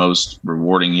 2 of the most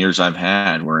rewarding years I've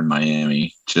had were in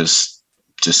Miami. Just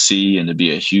to see and to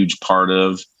be a huge part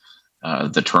of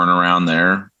the turnaround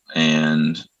there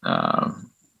and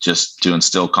just to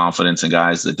instill confidence in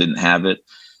guys that didn't have it.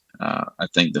 I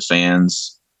think the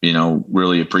fans,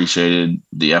 really appreciated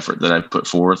the effort that I put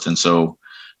forth. And so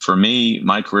for me,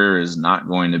 my career is not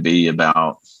going to be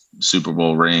about Super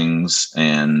Bowl rings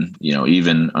and,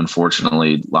 even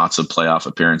unfortunately lots of playoff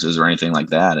appearances or anything like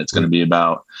that. It's going to be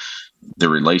about the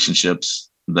relationships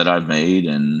that I've made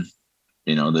and,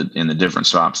 in the different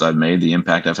stops I've made, the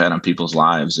impact I've had on people's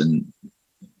lives. And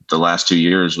the last 2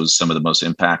 years was some of the most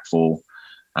impactful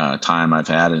time I've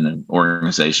had in an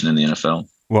organization in the NFL.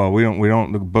 Well,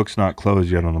 the book's not closed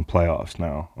yet on the playoffs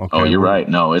now. Okay. Oh, you're right.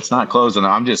 No, it's not closed. And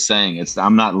I'm just saying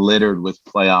I'm not littered with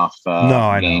playoff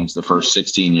games the first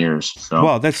 16 years. So.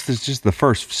 Well, that's just the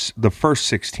first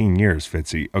 16 years,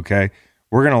 Fitzy. Okay.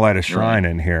 We're going to light a shrine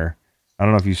in here. I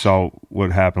don't know if you saw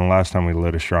what happened last time we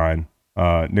lit a shrine.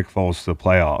 Nick Foles to the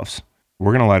playoffs.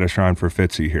 We're going to light a shrine for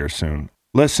Fitzy here soon.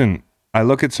 Listen, I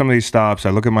look at some of these stops. I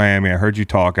look at Miami. I heard you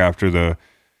talk after the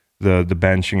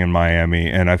benching in Miami,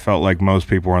 and I felt like most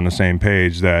people were on the same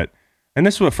page that, and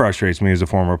this is what frustrates me as a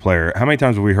former player. How many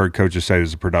times have we heard coaches say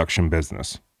it's a production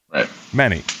business? Right.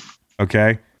 Many.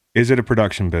 Okay. Is it a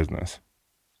production business?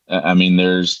 I mean,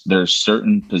 there's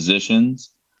certain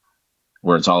positions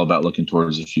where it's all about looking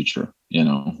towards the future,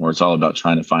 where it's all about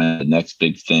trying to find the next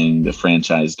big thing, the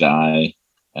franchise guy,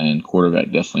 and quarterback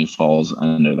definitely falls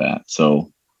under that.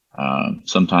 So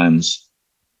sometimes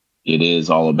it is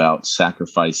all about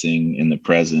sacrificing in the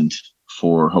present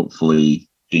for hopefully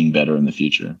being better in the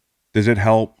future. Does it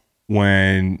help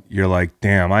when you're like,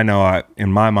 damn, I know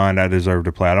in my mind, I deserve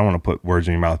to play. I don't want to put words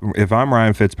in your mouth. If I'm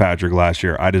Ryan Fitzpatrick last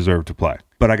year, I deserve to play.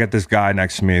 But I got this guy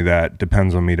next to me that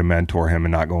depends on me to mentor him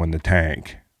and not go in the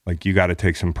tank. Like you got to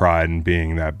take some pride in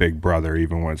being that big brother,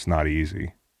 even when it's not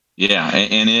easy. Yeah.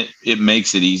 And it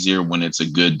makes it easier when it's a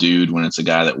good dude, when it's a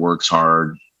guy that works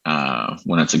hard,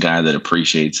 when it's a guy that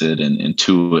appreciates it. And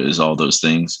Tua is all those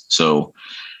things. So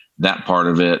that part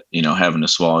of it, having to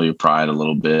swallow your pride a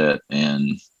little bit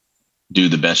and do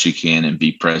the best you can and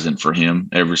be present for him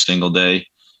every single day.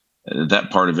 That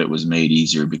part of it was made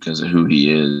easier because of who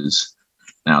he is.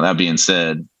 Now, that being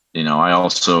said,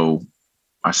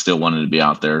 I still wanted to be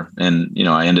out there and,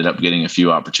 I ended up getting a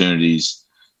few opportunities.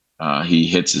 He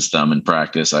hits his thumb in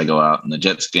practice. I go out in the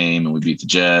Jets game and we beat the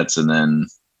Jets. And then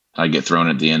I get thrown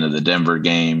at the end of the Denver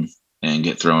game and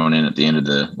get thrown in at the end of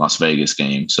the Las Vegas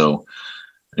game. So,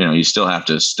 you still have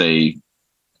to stay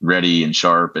ready and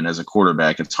sharp. And as a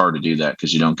quarterback, it's hard to do that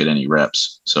because you don't get any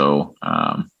reps. So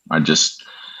I just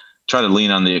try to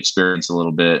lean on the experience a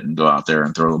little bit and go out there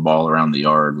and throw the ball around the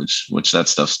yard, which that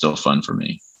stuff's still fun for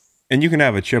me. And you can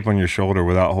have a chip on your shoulder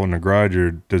without holding a grudge,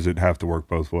 or does it have to work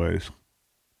both ways?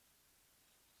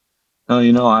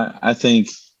 No, I think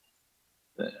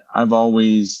I've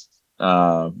always,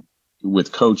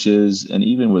 with coaches and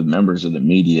even with members of the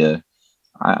media,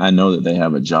 I know that they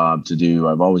have a job to do.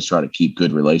 I've always tried to keep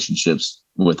good relationships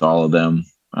with all of them,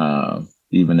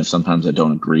 even if sometimes I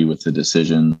don't agree with the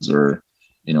decisions or,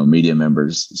 media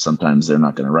members. Sometimes they're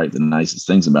not going to write the nicest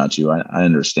things about you. I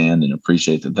understand and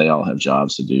appreciate that they all have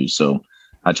jobs to do. So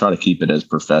I try to keep it as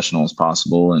professional as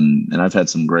possible. And I've had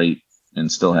some great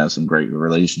and still have some great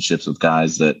relationships with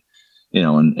guys that,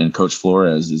 and Coach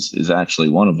Flores is actually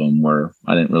one of them, where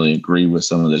I didn't really agree with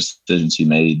some of the decisions he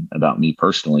made about me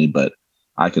personally, but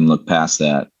I can look past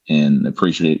that and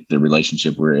appreciate the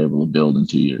relationship we were able to build in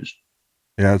 2 years.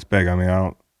 Yeah, that's big. I mean,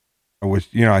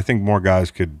 I think more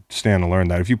guys could stand to learn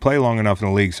that. If you play long enough in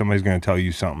the league, somebody's going to tell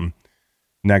you something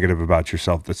negative about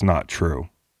yourself that's not true.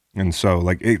 And so,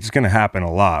 like, it's going to happen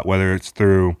a lot, whether it's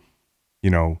through,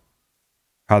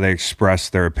 how they express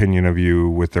their opinion of you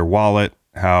with their wallet,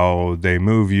 how they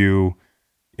move you,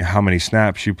 how many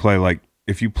snaps you play. Like,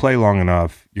 if you play long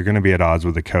enough, you're going to be at odds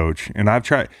with the coach. And I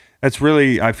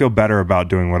feel better about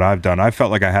doing what I've done. I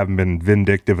felt like I haven't been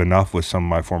vindictive enough with some of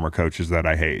my former coaches that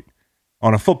I hate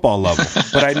on a football level,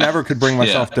 but I never could bring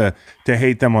myself to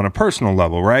hate them on a personal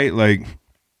level, right? Like,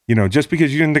 just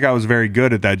because you didn't think I was very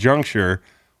good at that juncture,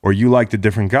 or you liked a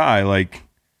different guy, like,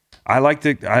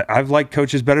 I've liked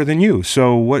coaches better than you.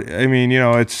 So what, I mean,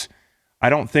 I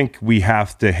don't think we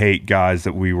have to hate guys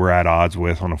that we were at odds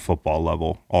with on a football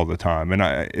level all the time. And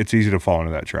it's easy to fall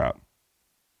into that trap.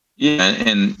 Yeah.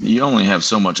 And you only have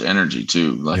so much energy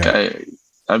too. Like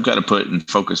I've got to put and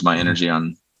focus my energy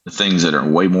on the things that are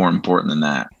way more important than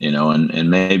that, and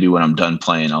maybe when I'm done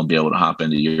playing, I'll be able to hop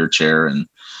into your chair and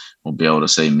we'll be able to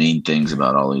say mean things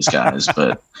about all these guys.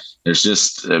 But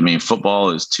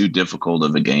football is too difficult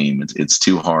of a game. It's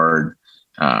too hard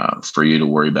for you to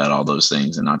worry about all those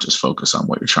things and not just focus on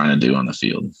what you're trying to do on the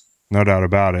field. No doubt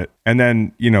about it. And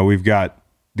then, we've got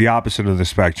the opposite of the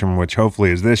spectrum, which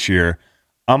hopefully is this year.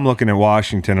 I'm looking at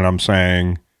Washington and I'm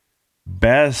saying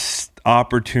best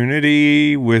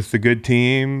opportunity with the good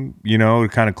team, to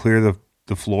kind of clear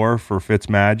the floor for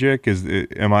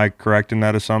Fitzmagic. Am I correct in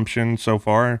that assumption so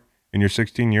far in your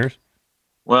 16 years?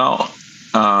 Well,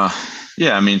 since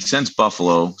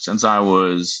I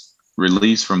was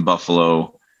released from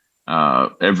Buffalo,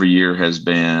 every year has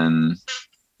been,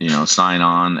 sign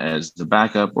on as the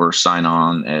backup or sign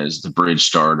on as the bridge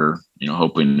starter,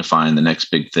 hoping to find the next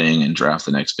big thing and draft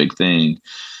the next big thing.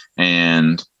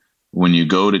 And when you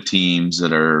go to teams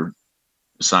that are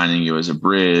signing you as a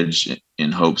bridge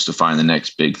in hopes to find the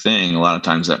next big thing, a lot of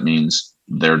times that means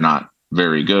they're not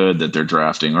very good, that they're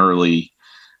drafting early.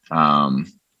 And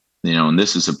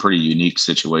this is a pretty unique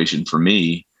situation for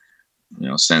me,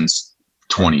 since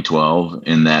 2012,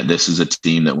 in that this is a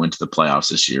team that went to the playoffs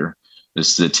this year.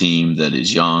 This is a team that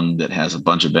is young, that has a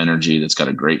bunch of energy, that's got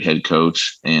a great head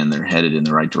coach, and they're headed in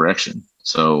the right direction.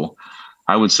 So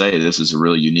I would say this is a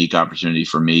really unique opportunity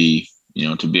for me,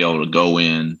 to be able to go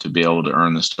in, to be able to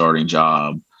earn the starting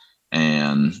job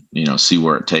and, see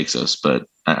where it takes us. But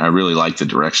I really like the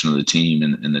direction of the team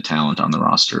and the talent on the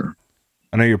roster.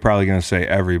 I know you're probably going to say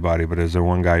everybody, but is there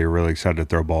one guy you're really excited to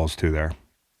throw balls to there?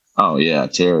 Oh, yeah,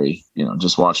 Terry.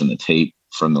 Just watching the tape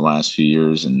from the last few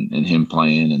years and him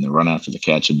playing and the run after the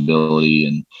catch ability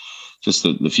and just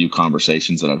the few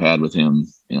conversations that I've had with him,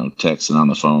 texting on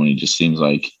the phone. He just seems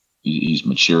like he's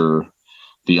mature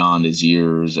beyond his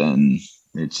years, and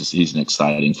he's an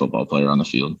exciting football player on the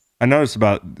field. I noticed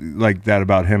about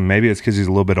him. Maybe it's because he's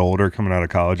a little bit older coming out of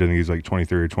college. I think he's like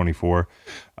 23 or 24.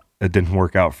 It didn't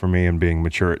work out for me in being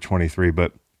mature at 23,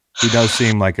 but he does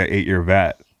seem like an 8-year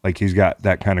vet. Like he's got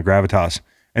that kind of gravitas.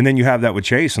 And then you have that with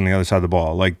Chase on the other side of the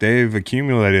ball. Like they've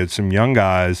accumulated some young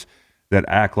guys that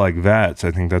act like vets. I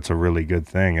think that's a really good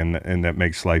thing. And that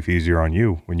makes life easier on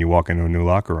you when you walk into a new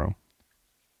locker room.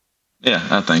 Yeah,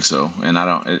 I think so. And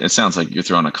it sounds like you're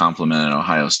throwing a compliment at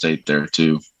Ohio State there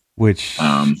too. Which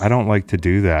I don't like to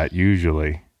do that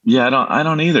usually. Yeah, I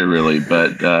don't either really.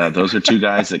 But those are two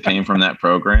guys that came from that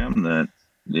program that,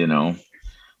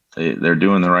 they're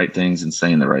doing the right things and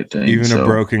saying the right things. Even so a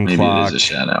broken clock it is a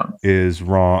shout out. Is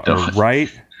wrong,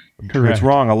 right? Correct. It's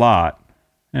wrong a lot.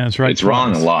 Yeah, that's right. It's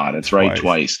wrong a lot. It's right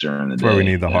twice during the day. That's where we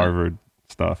need the Harvard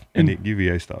stuff and the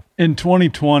UVA stuff. In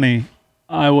 2020,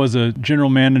 I was a general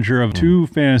manager of 2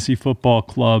 fantasy football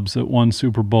clubs that won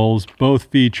Super Bowls. Both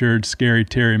featured Scary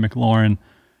Terry McLaurin.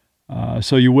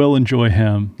 So you will enjoy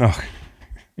him. Oh.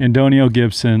 Antonio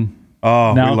Gibson.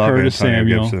 Oh, now we love Curtis Antonio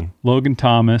Samuel. Gibson. Logan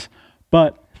Thomas.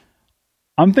 But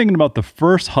I'm thinking about the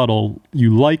first huddle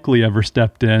you likely ever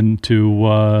stepped into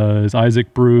was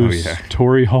Isaac Bruce,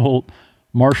 Torrey Holt,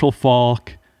 Marshall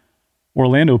Falk,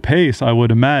 Orlando Pace, I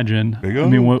would imagine. I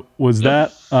mean, what was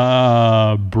that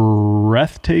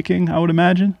breathtaking, I would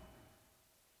imagine?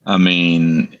 I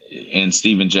mean, and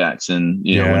Steven Jackson,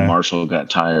 when Marshall got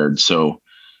tired. So,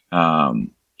 I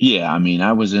mean,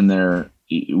 I was in there.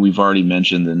 We've already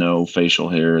mentioned the no facial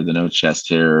hair, the no chest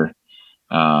hair,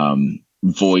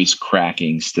 voice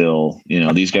cracking still.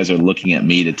 These guys are looking at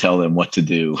me to tell them what to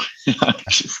do. I'm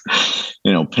just,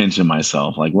 pinching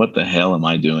myself like, what the hell am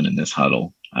I doing in this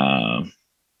huddle?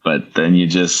 But then you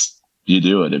you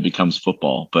do it. It becomes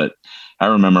football. But I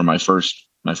remember my first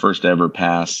ever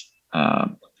pass.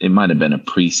 It might have been a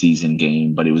preseason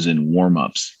game, but it was in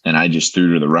warmups, and I just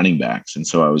threw to the running backs. And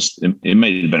so it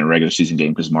may have been a regular season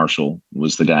game because Marshall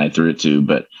was the guy I threw it to,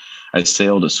 but I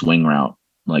sailed a swing route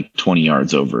like 20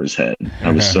 yards over his head.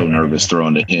 I was so nervous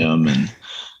throwing to him, and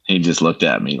he just looked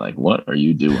at me like, "What are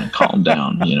you doing? Calm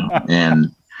down,"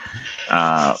 And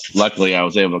luckily I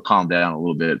was able to calm down a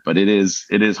little bit, but it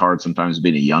is hard sometimes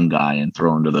being a young guy and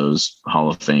throwing to those Hall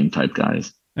of Fame type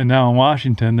guys. And now in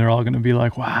Washington, they're all going to be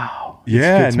like, wow.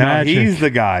 Yeah, now magic. he's the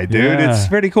guy, dude. Yeah. It's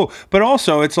pretty cool. But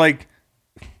also, it's like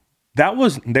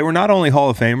they were not only Hall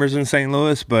of Famers in St.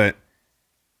 Louis, but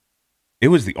it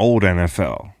was the old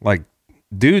NFL. Like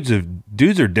dudes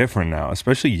are different now,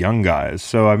 especially young guys.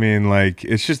 So I mean, like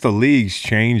it's just the league's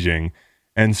changing.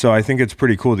 And so I think it's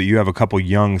pretty cool that you have a couple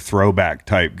young throwback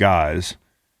type guys.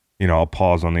 I'll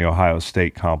pause on the Ohio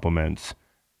State compliments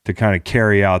to kind of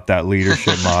carry out that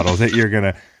leadership model that you're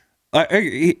going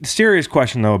to. Serious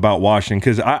question, though, about Washington,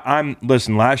 because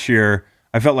listen, last year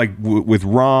I felt like with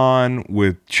Ron,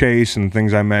 with Chase and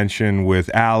things I mentioned,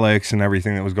 with Alex and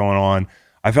everything that was going on,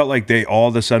 I felt like they all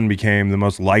of a sudden became the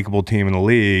most likable team in the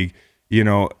league,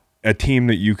 a team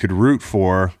that you could root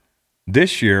for.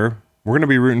 This year, we're going to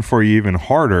be rooting for you even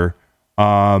harder.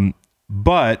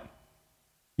 But,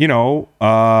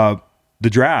 the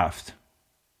draft,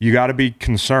 you got to be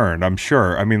concerned, I'm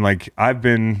sure. I mean, like I've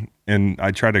been, and I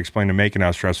tried to explain to Macon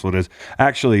how stressful it is.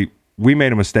 Actually, we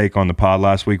made a mistake on the pod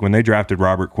last week. When they drafted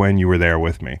Robert Quinn, you were there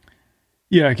with me.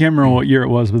 Yeah, I can't remember what year it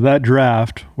was, but that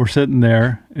draft, we're sitting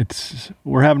there,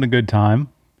 we're having a good time.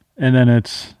 And then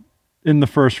it's in the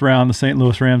first round, the St.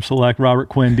 Louis Rams select Robert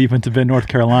Quinn, defensive end, North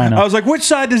Carolina. I was like, which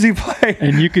side does he play?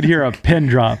 And you could hear a pin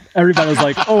drop. Everybody was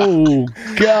like, oh,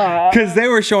 God. Because they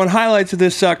were showing highlights of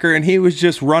this sucker, and he was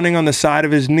just running on the side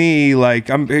of his knee. Like,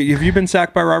 have you been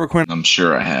sacked by Robert Quinn? I'm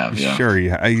sure I have, yeah. Sure,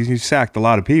 he sacked a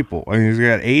lot of people. I mean, he's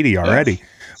got 80 already. Yeah.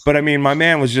 But, I mean, my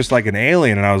man was just like an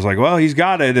alien, and I was like, well, he's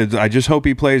got it. I just hope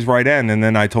he plays right end. And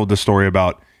then I told the story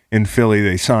about in Philly,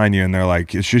 they sign you, and they're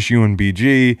like, it's just you and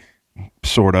BG,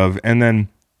 sort of. And then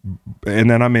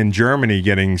I'm in Germany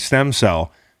getting stem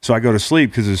cell. So I go to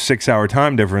sleep because there's a 6-hour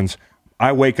time difference.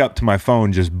 I wake up to my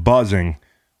phone just buzzing.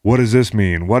 What does this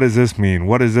mean? What does this mean?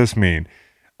 What does this mean?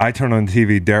 I turn on the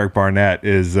TV. Derek Barnett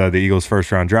is the Eagles'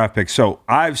 first-round draft pick. So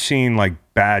I've seen like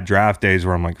bad draft days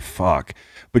where I'm like, fuck.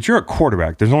 But you're a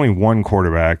quarterback. There's only one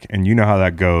quarterback, and you know how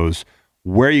that goes.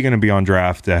 Where are you going to be on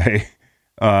draft day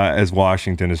as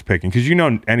Washington is picking? Because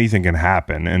anything can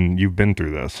happen, and you've been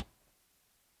through this.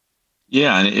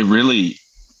 Yeah, and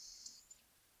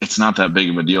it's not that big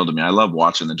of a deal to me. I love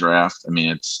watching the draft. I mean,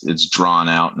 it's drawn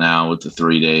out now with the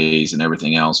 3 days and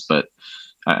everything else, but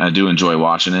I do enjoy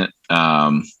watching it.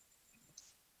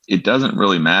 It doesn't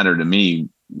really matter to me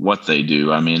what they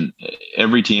do. I mean,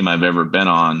 every team I've ever been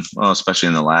on, well, especially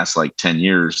in the last like 10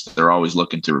 years, they're always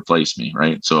looking to replace me,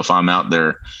 right? So if I'm out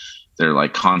there, they're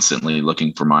like constantly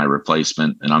looking for my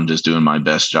replacement, and I'm just doing my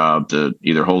best job to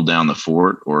either hold down the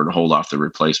fort or to hold off the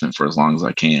replacement for as long as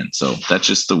I can. So that's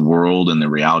just the world and the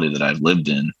reality that I've lived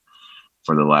in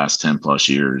for the last 10 plus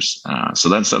years. So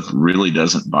that stuff really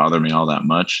doesn't bother me all that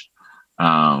much.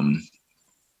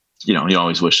 You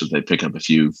always wish that they pick up a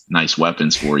few nice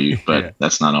weapons for you, but yeah.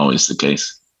 That's not always the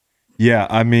case. Yeah.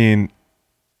 I mean,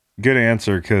 good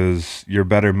answer. 'Cause you're a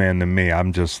better man than me.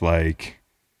 I'm just like,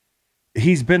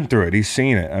 he's been through it. He's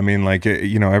seen it. I mean, like,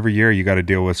 every year you got to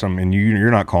deal with some, and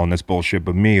you're not calling this bullshit,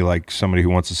 but me, like somebody who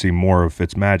wants to see more of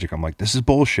Fitzmagic, I'm like, this is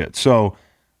bullshit. So,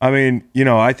 I mean,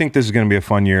 I think this is going to be a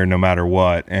fun year no matter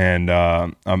what. And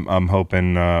I'm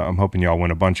hoping y'all win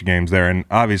a bunch of games there. And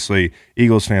obviously,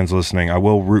 Eagles fans listening, I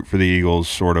will root for the Eagles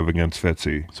sort of against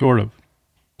Fitzy. Sort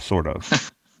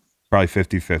of. Probably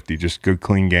 50-50, just good,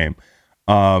 clean game.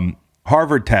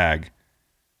 Harvard tag.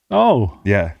 Oh.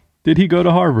 Yeah. Did he go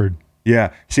to Harvard?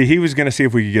 Yeah. See, he was going to see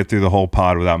if we could get through the whole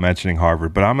pod without mentioning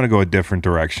Harvard, but I'm going to go a different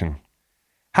direction.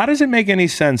 How does it make any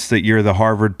sense that you're the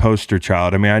Harvard poster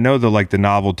child? I mean, I know the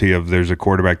novelty of there's a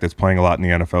quarterback that's playing a lot in the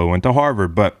NFL who went to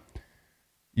Harvard, but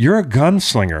you're a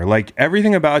gunslinger. Like,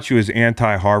 everything about you is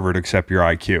anti-Harvard except your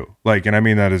IQ. Like, and I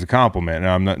mean that as a compliment. And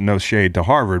I'm no shade to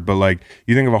Harvard, but like,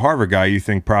 you think of a Harvard guy, you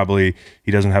think probably he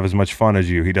doesn't have as much fun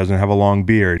as you. He doesn't have a long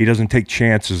beard. He doesn't take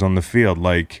chances on the field.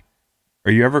 Like,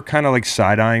 are you ever kind of like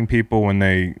side-eyeing people when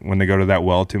they go to that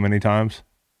well too many times?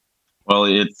 Well,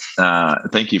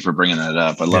 thank you for bringing that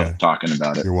up. I love talking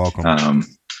about it. You're welcome.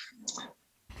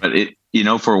 But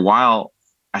for a while,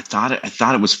 I thought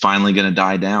it was finally going to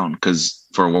die down, because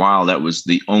for a while that was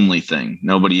the only thing.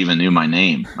 Nobody even knew my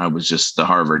name. I was just the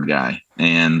Harvard guy.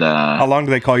 And how long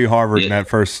do they call you Harvard in that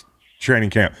first training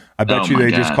camp. I bet Oh you my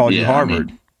they just God. called you Yeah, I Harvard.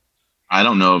 mean, I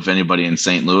don't know if anybody in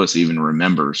St. Louis even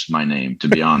remembers my name, to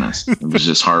be honest. It was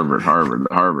just Harvard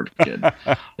kid.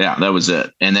 Yeah, that was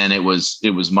it. And then it was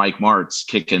Mike Martz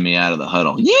kicking me out of the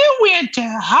huddle. You went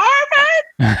to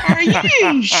Harvard? Are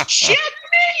you shitting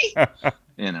me?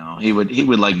 You know, he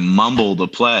would like mumble the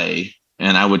play,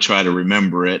 and I would try to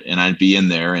remember it, and I'd be in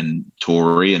there, and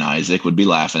Tori and Isaac would be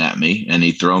laughing at me, and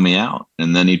he'd throw me out,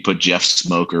 and then he'd put Jeff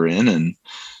Smoker in, and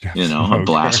a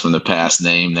blast from the past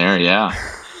name there. Yeah.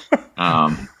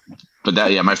 But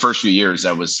my first few years,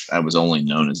 I was only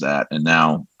known as that. And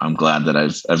now I'm glad that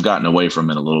I've gotten away from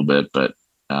it a little bit, but,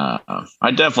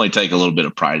 I definitely take a little bit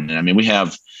of pride in it. I mean,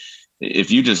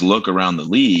 if you just look around the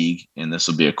league, and this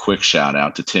will be a quick shout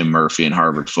out to Tim Murphy and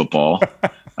Harvard football.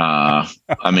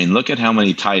 I mean, look at how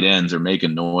many tight ends are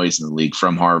making noise in the league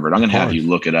from Harvard. I'm going to have you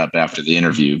look it up after the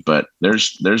interview, but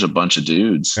there's a bunch of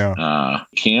dudes. Yeah.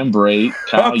 Cam Brate,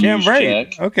 Kyle Cam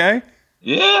Brate. Juszczyk. Okay.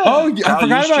 Yeah. Oh, I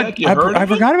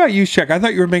forgot about Juszczyk. I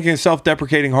thought you were making a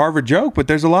self-deprecating Harvard joke, but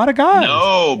there's a lot of guys.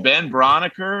 No, Ben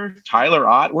Broniker, Tyler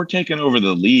Ott. We're taking over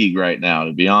the league right now,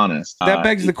 to be honest. That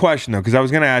begs the question, though, because I was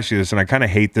going to ask you this, and I kind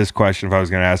of hate this question if I was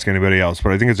going to ask anybody else,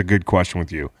 but I think it's a good question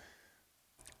with you.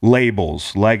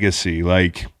 Labels, legacy,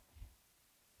 like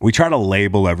we try to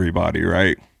label everybody,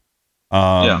 right?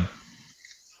 Yeah.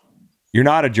 You're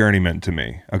not a journeyman to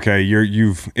me, okay?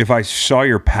 If I saw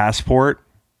your passport.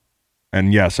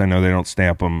 And yes, I know they don't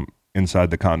stamp them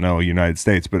inside the continental United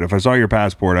States, but if I saw your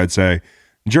passport, I'd say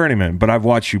journeyman, but I've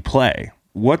watched you play.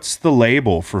 What's the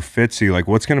label for Fitzy? Like,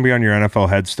 what's going to be on your NFL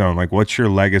headstone? Like, what's your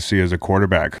legacy as a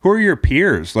quarterback? Who are your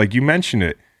peers? Like, you mentioned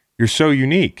it. You're so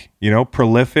unique,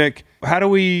 prolific. How do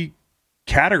we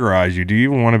categorize you? Do you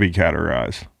even want to be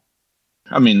categorized?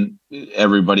 I mean,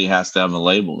 everybody has to have a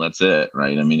label. That's it,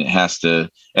 right? I mean, it has to.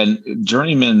 And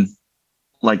journeyman,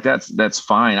 like that's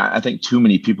fine. I think too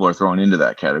many people are thrown into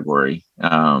that category.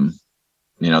 There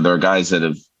are guys that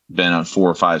have been on 4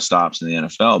 or 5 stops in the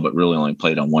NFL, but really only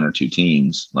played on 1 or 2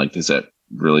 teams. Like, does that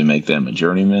really make them a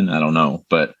journeyman? I don't know.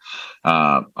 But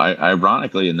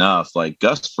ironically enough, like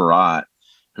Gus Frerotte,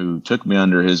 who took me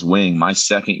under his wing my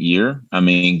second year. I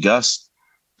mean, Gus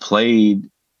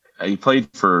played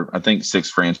for, I think,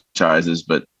 6 franchises,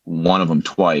 but one of them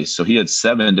twice. So he had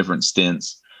 7 different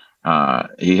stints.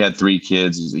 He had 3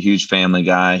 kids. He's a huge family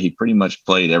guy. He pretty much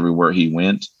played everywhere he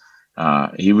went.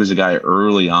 He was a guy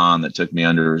early on that took me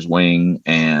under his wing,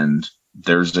 and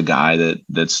there's a guy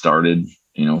that started,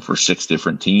 for 6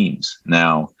 different teams.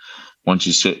 Now, once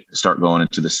you start going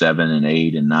into the 7 and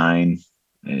 8 and 9,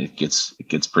 it gets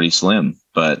pretty slim.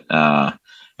 But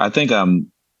I think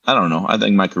I don't know. I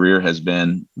think my career has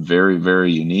been very,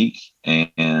 very unique,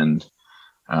 and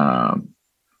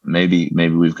maybe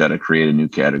we've got to create a new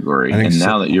category. And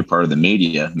now that you're part of the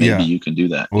media, maybe you can do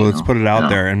that. Well, let's put it out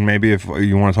there. And maybe if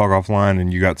you want to talk offline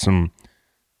and you got some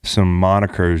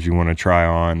monikers you want to try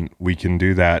on, we can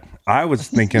do that. I was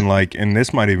thinking like, and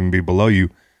this might even be below you,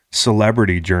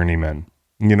 celebrity journeyman.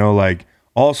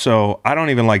 Also, I don't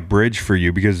even like bridge for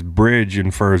you, because bridge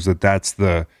infers that's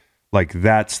the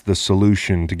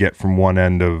solution to get from one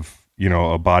end of,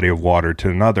 a body of water to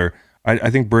another. I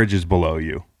think bridge is below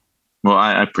you. Well,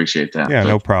 I appreciate that. Yeah,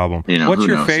 no problem. What's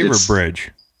your favorite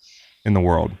bridge in the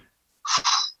world?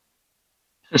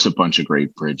 There's a bunch of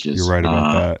great bridges. You're right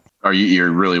about that. You're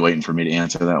really waiting for me to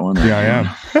answer that one? Yeah, I am.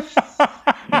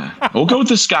 Yeah. We'll go with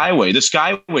the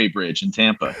Skyway Bridge in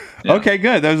Tampa. Yeah. Okay,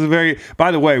 good. That was by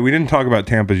the way, we didn't talk about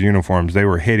Tampa's uniforms. They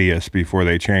were hideous before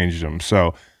they changed them.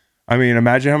 So, I mean,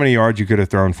 imagine how many yards you could have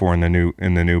thrown for in the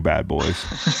new Bad Boys.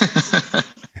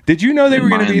 Did you know they were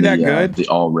going to be that good? The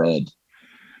all red.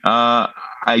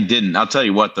 I didn't. I'll tell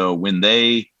you what, though, when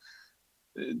the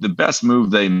best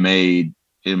move they made,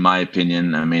 in my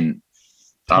opinion, I mean,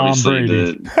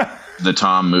 obviously the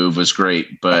Tom move was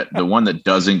great, but the one that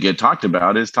doesn't get talked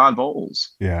about is Todd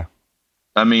Bowles. Yeah.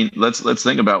 I mean, let's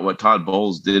think about what Todd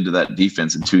Bowles did to that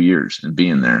defense in 2 years and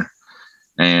being there.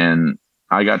 And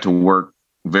I got to work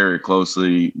very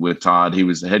closely with Todd. He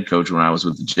was the head coach when I was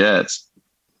with the Jets.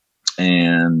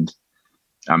 And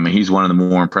I mean, he's one of the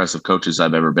more impressive coaches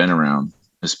I've ever been around,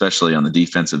 especially on the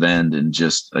defensive end, and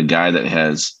just a guy that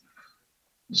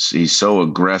he's so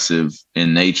aggressive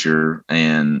in nature,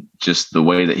 and just the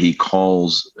way that he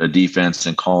calls a defense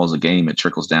and calls a game, it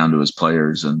trickles down to his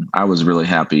players. And I was really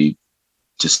happy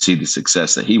to see the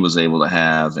success that he was able to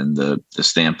have, and the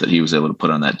stamp that he was able to put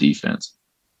on that defense.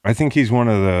 I think he's one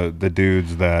of the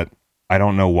dudes that I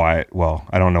don't know why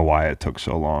it took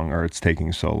so long, or it's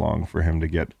taking so long for him to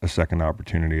get a second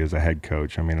opportunity as a head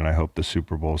coach. I mean, and I hope the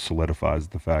Super Bowl solidifies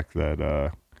the fact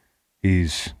that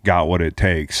he's got what it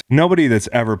takes. Nobody that's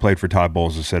ever played for Todd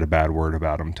Bowles has said a bad word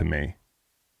about him to me.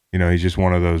 You know, he's just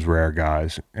one of those rare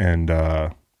guys, and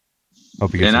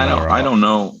hope he gets. And another I don't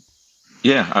know.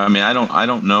 Yeah, I mean, I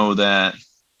don't know that.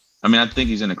 I mean, I think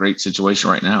he's in a great situation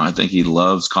right now. I think he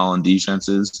loves calling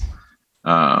defenses.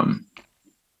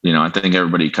 You know, I think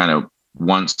everybody kind of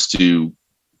wants to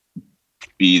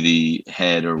be the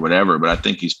head or whatever, but I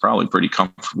think he's probably pretty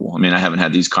comfortable. I mean, I haven't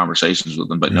had these conversations with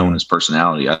him, but knowing his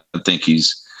personality, I think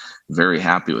he's very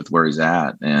happy with where he's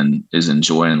at and is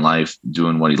enjoying life,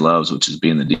 doing what he loves, which is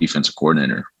being the defensive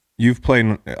coordinator. You've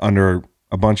played under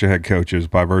a bunch of head coaches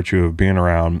by virtue of being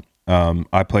around.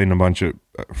 I played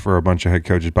for a bunch of head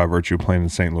coaches by virtue of playing in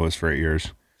St. Louis for 8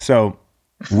 years. So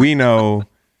we know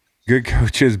good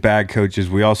coaches, bad coaches.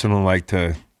 We also don't like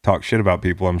to talk shit about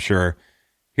people, I'm sure.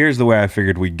 Here's the way I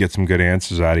figured we'd get some good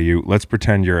answers out of you. Let's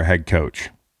pretend you're a head coach.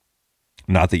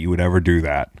 Not that you would ever do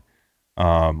that.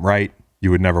 Right?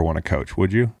 You would never want to coach,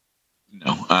 would you?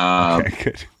 No. Okay,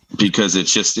 good. Because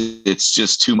it's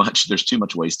just too much. There's too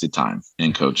much wasted time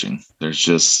in coaching. There's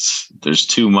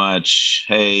too much.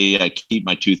 Hey, I keep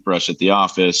my toothbrush at the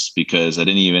office because I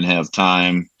didn't even have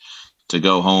time to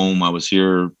go home. I was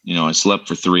here, you know, I slept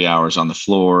for 3 hours on the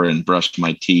floor and brushed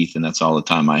my teeth, and that's all the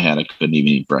time I had. I couldn't even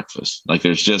eat breakfast. Like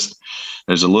there's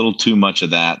a little too much of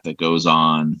that goes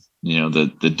on, you know,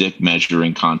 the dick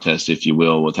measuring contest, if you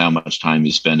will, with how much time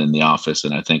you spend in the office.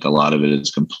 And I think a lot of it is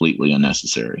completely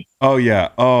unnecessary. Oh,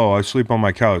 yeah. Oh, I sleep on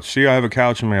my couch. See, I have a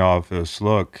couch in my office.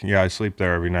 Look, yeah, I sleep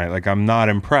there every night. Like, I'm not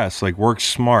impressed. Like, work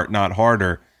smart, not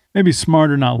harder. Maybe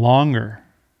smarter, not longer.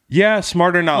 Yeah,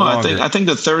 smarter, not longer. I think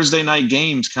the Thursday night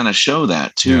games kind of show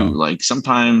that too. Yeah. Like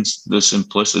sometimes the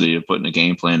simplicity of putting a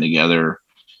game plan together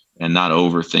and not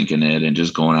overthinking it and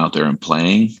just going out there and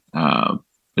playing.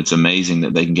 It's amazing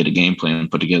that they can get a game plan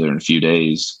put together in a few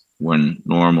days when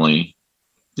normally,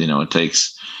 you know, it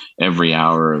takes every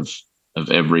hour of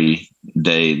every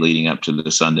day leading up to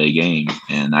the Sunday game.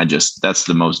 And that's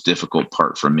the most difficult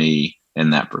part for me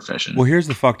in that profession. Well, here's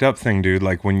the fucked up thing, dude.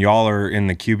 Like when y'all are in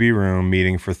the QB room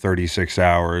meeting for 36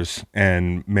 hours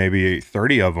and maybe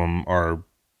 30 of them are,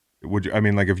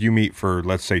 like if you meet for,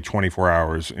 let's say 24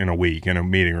 hours in a week in a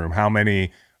meeting room, how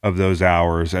many of those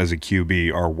hours as a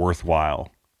QB are worthwhile?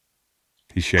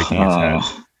 He's shaking his head.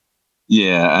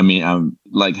 Yeah. I mean,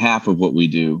 like half of what we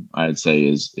do, I'd say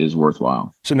is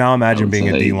worthwhile. So now imagine being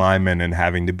a D lineman and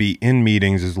having to be in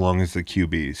meetings as long as the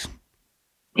QBs.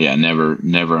 Yeah,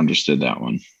 never understood that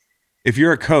one. If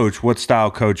you're a coach, what style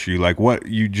coach are you? Like what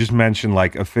you just mentioned,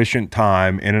 like efficient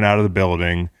time in and out of the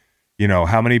building, you know,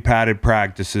 how many padded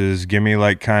practices, give me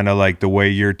like kind of like the way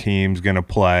your team's going to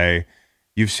play.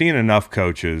 You've seen enough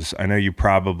coaches. I know you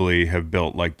probably have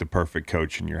built like the perfect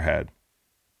coach in your head.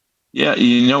 Yeah.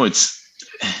 You know, it's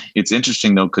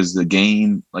interesting though, because the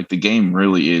game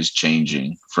really is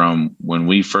changing from when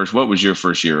we first, what was your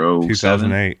first year?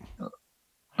 2008.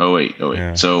 08.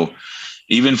 Yeah. So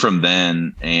even from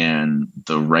then and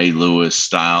the Ray Lewis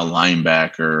style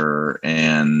linebacker,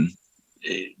 and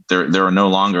there are no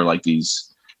longer like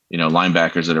these, you know,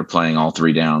 linebackers that are playing all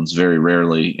three downs very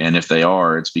rarely. And if they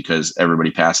are, it's because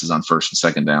everybody passes on first and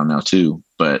second down now too.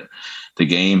 But the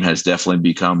game has definitely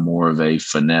become more of a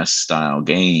finesse style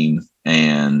game.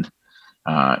 And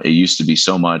it used to be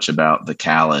so much about the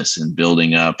callus and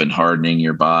building up and hardening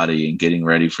your body and getting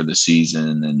ready for the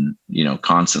season and, you know,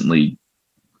 constantly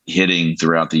hitting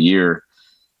throughout the year.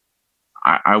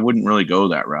 I wouldn't really go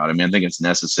that route. I mean, I think it's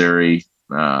necessary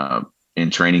in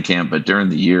training camp, but during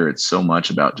the year, it's so much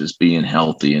about just being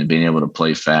healthy and being able to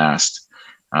play fast.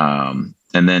 And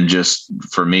then just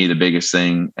for me, the biggest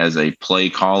thing as a play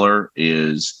caller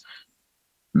is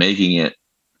making it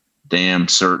damn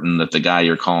certain that the guy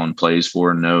you're calling plays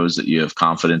for knows that you have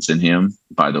confidence in him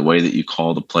by the way that you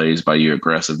call the plays, by your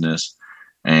aggressiveness.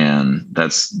 And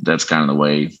that's kind of the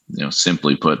way, you know,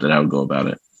 simply put, that I would go about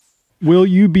it. Will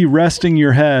you be resting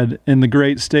your head in the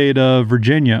great state of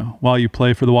Virginia while you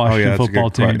play for the Washington football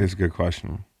team? That's a good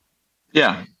question.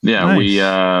 Yeah.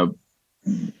 Nice.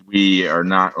 We are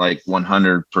not like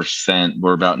 100%.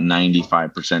 We're about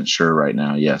 95% sure right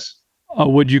now. Yes.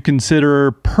 Would you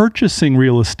consider purchasing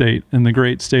real estate in the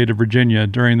great state of Virginia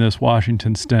during this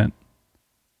Washington stint?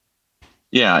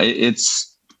 Yeah,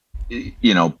 it's,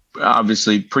 you know,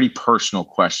 obviously pretty personal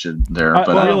question there, but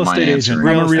I don't mind answering.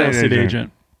 I'm a real estate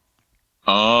agent.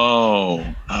 Oh.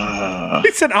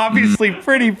 It's an obviously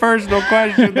pretty personal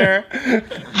question there.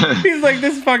 He's like,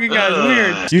 this fucking guy's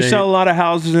weird. You sell a lot of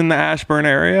houses in the Ashburn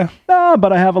area? No,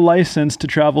 but I have a license to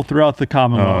travel throughout the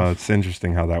Commonwealth. Oh, it's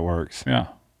interesting how that works. Yeah.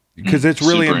 Because it's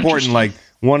really important. Like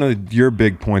one of your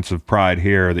big points of pride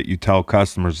here that you tell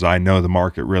customers is I know the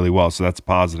market really well, so that's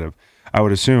positive. I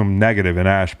would assume negative in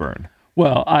Ashburn.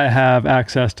 Well, I have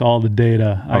access to all the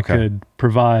data. I Okay. could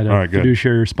provide a All right, good.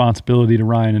 fiduciary responsibility to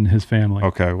Ryan and his family.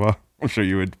 Okay, well, I'm sure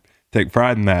you would take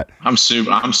pride in that. I'm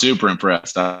super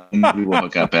impressed. We will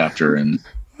hook up after. And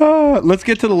Let's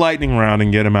get to the lightning round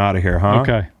and get him out of here, huh?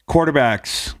 Okay.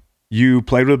 Quarterbacks. You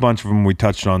played with a bunch of them. We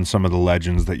touched on some of the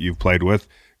legends that you've played with.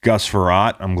 Gus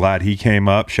Farrat. I'm glad he came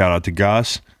up. Shout out to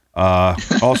Gus.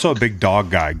 Also a big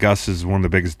dog guy. Gus is one of the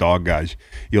biggest dog guys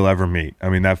you'll ever meet. I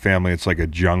mean, that family, it's like a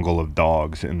jungle of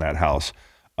dogs in that house.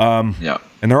 yeah,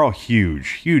 And they're all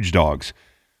huge dogs.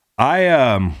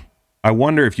 I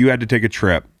wonder if you had to take a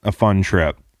trip, a fun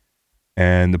trip,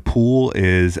 and the pool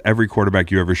is every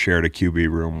quarterback you ever shared a QB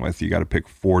room with. You got to pick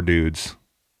 4 dudes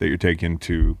that you're taking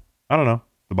to, I don't know,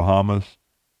 the Bahamas,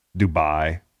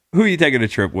 Dubai. Who are you taking a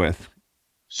trip with?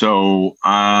 so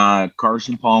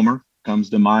Carson Palmer comes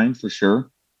to mind for sure.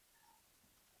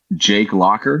 Jake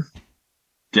Locker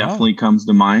definitely comes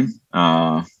to mind.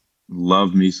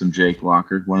 Love me some Jake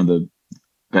Locker, one of the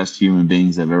best human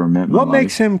beings I've ever met in my What life.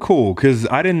 makes him cool? Because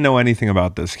I didn't know anything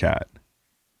about this cat.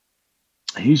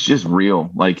 He's just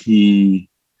real. Like at the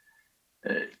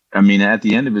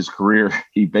end of his career,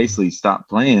 he basically stopped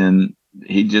playing.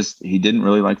 He didn't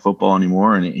really like football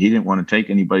anymore, and he didn't want to take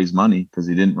anybody's money because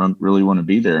he didn't really want to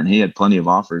be there. And he had plenty of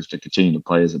offers to continue to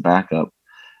play as a backup.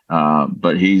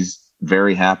 But he's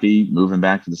very happy moving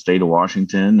back to the state of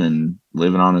Washington and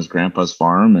living on his grandpa's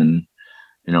farm and,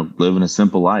 living a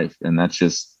simple life. And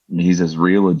he's as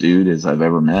real a dude as I've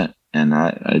ever met. And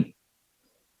I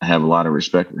have a lot of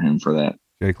respect for him for that.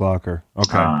 Jake Locker.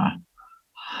 Okay.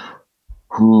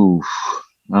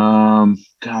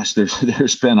 Gosh,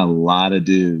 there's been a lot of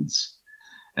dudes.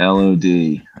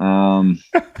 LOD. I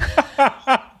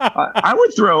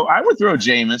would throw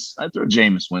Jameis. I'd throw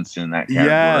Jameis Winston in that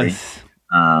category. Yes.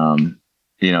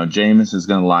 Jameis is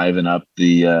going to liven up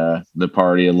the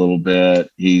party a little bit.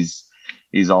 He's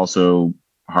also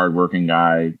a hardworking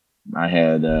guy. I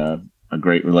had a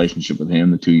great relationship with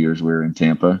him the 2 years we were in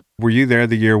Tampa. Were you there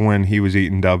the year when he was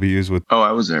eating W's with? Oh,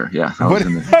 I was there. Yeah, I was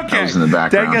in the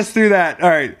background. Take us through that. All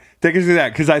right, take us through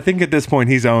that because I think at this point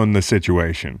he's owned the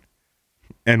situation,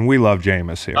 and we love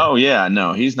Jameis here. Oh yeah,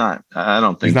 no, he's not. I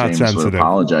don't think He's not James sensitive. would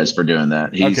apologize for doing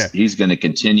that. He's going to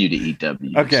continue to eat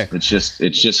W's. Okay. it's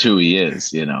just who he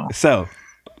is. So,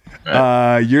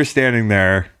 you're standing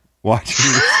there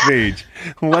watching the speech.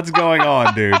 What's going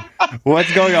on, dude?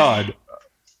 What's going on?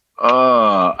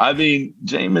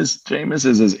 Jameis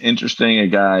is as interesting a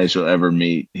guy as you'll ever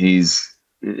meet. He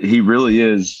really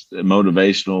is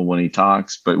motivational when he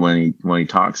talks, but when he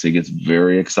talks, he gets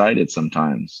very excited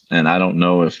sometimes. And I don't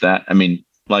know if that,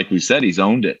 like we said, he's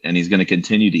owned it and he's going to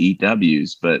continue to eat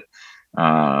W's, but,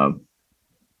 I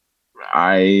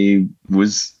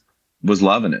was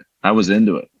loving it. I was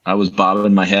into it. I was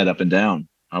bobbing my head up and down.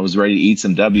 I was ready to eat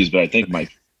some W's, but I think my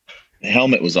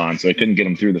helmet was on, so I couldn't get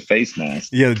them through the face mask.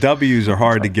 Yeah, the W's are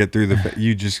hard to get through.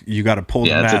 You got to pull the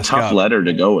mask up. Yeah, it's a tough letter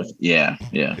to go with. Yeah.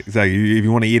 It's like if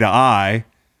you want to eat an I,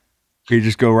 you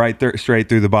just go straight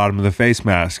through the bottom of the face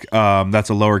mask. That's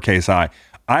a lowercase I.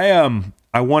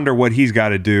 I wonder what he's got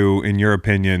to do, in your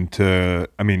opinion,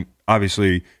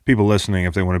 obviously, people listening,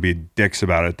 if they want to be dicks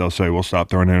about it, they'll say, we'll stop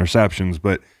throwing interceptions.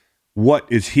 But what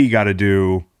is he got to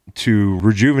do to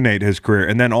rejuvenate his career?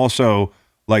 And then also,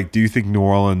 do you think New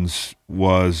Orleans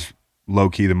was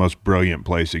low-key the most brilliant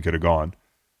place he could have gone?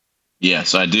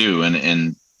 Yes, I do.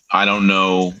 And I don't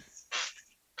know,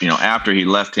 after he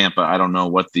left Tampa, I don't know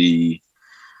what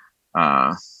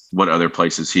what other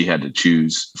places he had to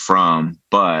choose from,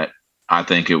 but I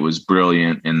think it was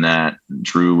brilliant in that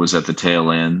Drew was at the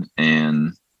tail end,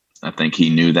 and I think he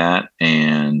knew that.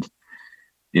 And,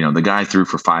 the guy threw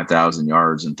for 5,000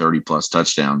 yards and 30 plus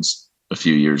touchdowns a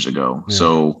few years ago. Yeah.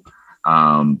 So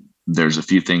there's a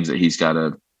few things that he's got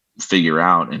to figure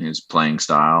out in his playing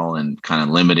style and kind of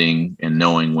limiting and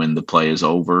knowing when the play is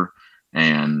over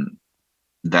and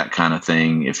that kind of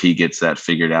thing. If he gets that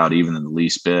figured out even in the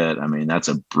least bit, that's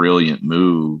a brilliant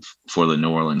move for the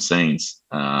New Orleans Saints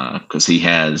because he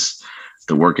has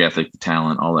the work ethic, the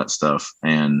talent, all that stuff.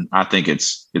 And I think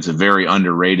it's a very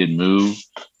underrated move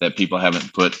that people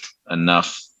haven't put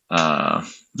enough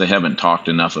they haven't talked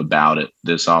enough about it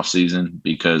this offseason,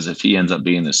 because if he ends up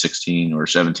being the 16 or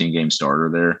 17 game starter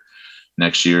there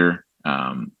next year,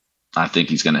 I think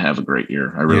he's going to have a great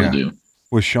year. I really do.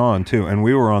 With Sean too. And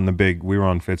we were on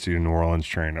Fitzy to New Orleans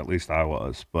train. At least I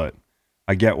was, but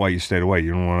I get why you stayed away.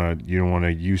 You don't want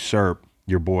to usurp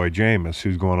your boy Jameis,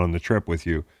 who's going on the trip with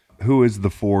you. Who is the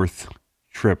fourth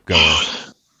trip goer?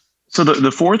 So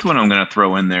the fourth one I'm going to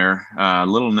throw in there, a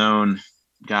little known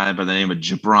guy by the name of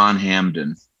Jabron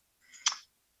Hamden.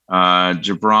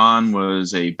 Jabron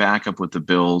was a backup with the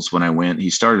Bills when I went. He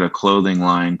started a clothing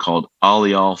line called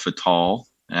Ali Al Fatal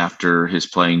after his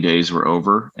playing days were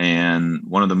over, and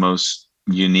one of the most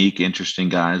unique, interesting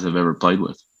guys I've ever played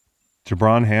with.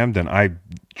 Jabron Hamden. I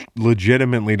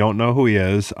legitimately don't know who he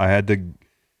is. I had to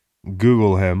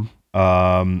Google him.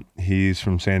 He's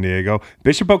from San Diego.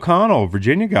 Bishop O'Connell,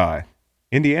 Virginia guy,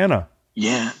 Indiana.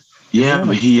 Yeah.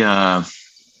 But he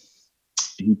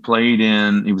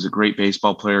was a great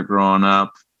baseball player growing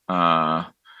up.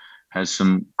 Has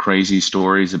some crazy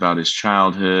stories about his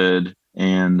childhood.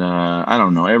 And I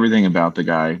don't know, everything about the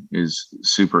guy is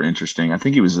super interesting. I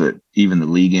think he was even the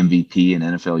league MVP in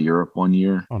NFL Europe one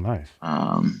year. Oh, nice.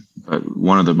 But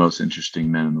one of the most interesting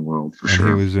men in the world for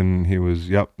sure.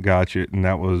 Yep, got you. And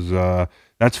that was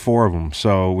that's 4 of them.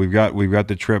 So we've got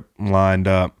the trip lined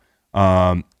up.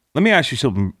 Let me ask you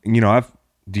something.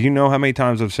 Do you know how many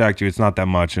times I've sacked you? It's not that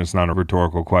much, and it's not a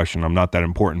rhetorical question. I'm not that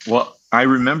important. Well, I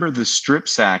remember the strip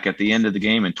sack at the end of the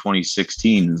game in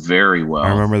 2016 very well. I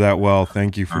remember that well.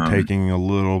 Thank you for taking a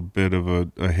little bit of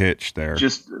a hitch there.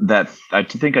 Just that, I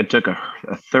think I took a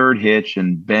third hitch,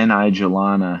 and Ben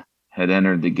Ijalana had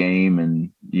entered the game,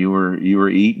 and you were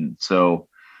eating. So,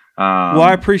 well,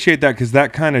 I appreciate that because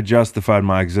that kind of justified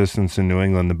my existence in New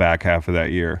England the back half of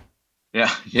that year.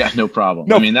 Yeah, no problem.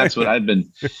 No, I mean, that's what I've been.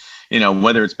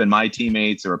 Whether it's been my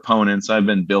teammates or opponents, I've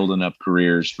been building up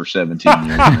careers for 17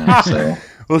 years now. So,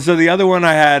 well, so the other one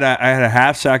I had a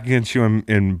half sack against you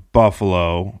in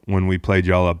Buffalo when we played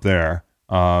y'all up there.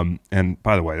 And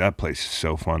by the way, that place is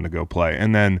so fun to go play.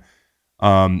 And then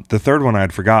the third one I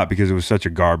had forgot because it was such a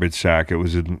garbage sack. It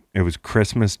was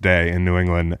Christmas Day in New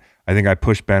England. I think I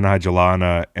pushed Ben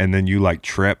Ijalana, and then you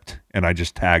tripped, and I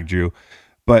just tagged you.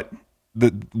 But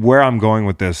where I'm going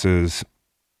with this is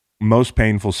most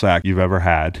painful sack you've ever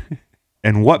had,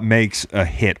 and what makes a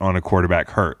hit on a quarterback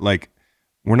hurt.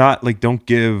 We're not don't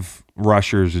give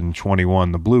rushers in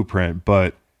 21 the blueprint,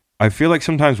 but I feel like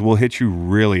sometimes we'll hit you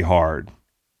really hard.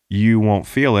 You won't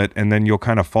feel it, and then you'll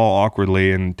kind of fall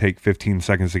awkwardly and take 15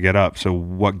 seconds to get up. So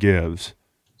what gives?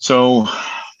 So,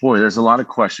 boy, there's a lot of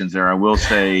questions there. I will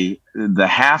say the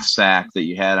half sack that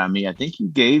you had on me, I think you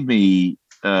gave me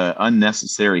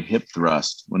unnecessary hip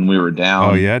thrust when we were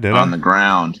down on the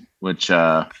ground, which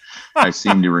I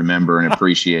seem to remember and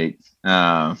appreciate.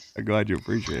 I'm glad you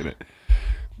appreciate it.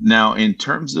 Now, in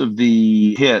terms of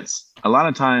the hits, a lot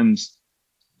of times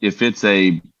if it's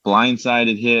a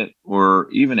blindsided hit or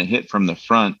even a hit from the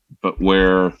front, but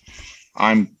where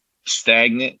I'm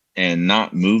stagnant and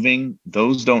not moving,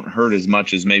 those don't hurt as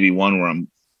much as maybe one where I'm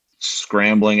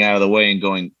scrambling out of the way and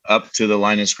going up to the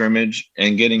line of scrimmage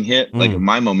and getting hit. If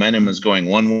my momentum is going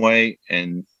one way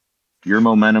and your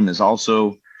momentum is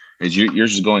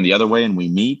yours is going the other way and we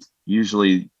meet,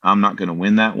 usually I'm not going to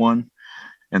win that one.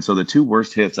 And so the 2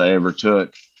 worst hits I ever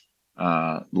took,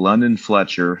 London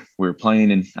Fletcher,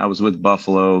 I was with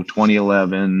Buffalo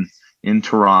 2011 in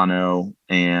Toronto,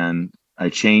 and I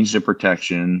changed the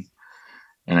protection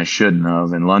and I shouldn't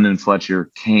have. And London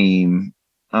Fletcher came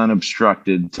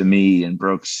unobstructed to me and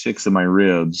broke 6 of my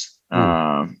ribs.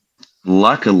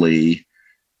 Luckily,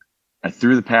 I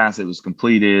threw the pass. It was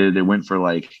completed. It went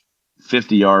for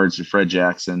 50 yards to Fred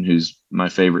Jackson, who's my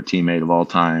favorite teammate of all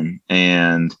time.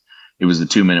 And it was a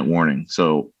 2-minute warning.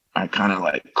 So I kind of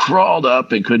crawled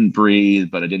up and couldn't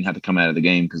breathe, but I didn't have to come out of the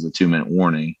game because of the 2-minute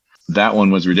warning. That one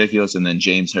was ridiculous. And then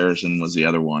James Harrison was the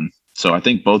other one. So I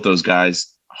think both those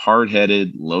guys,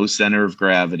 hard-headed, low center of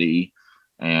gravity,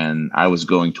 and I was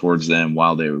going towards them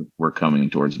while they were coming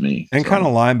towards me. And kind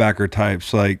of linebacker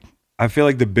types. I feel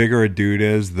like the bigger a dude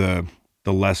is, the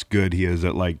less good he is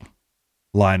at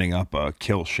lining up a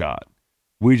kill shot.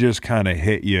 We just kind of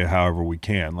hit you however we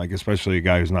can. Especially a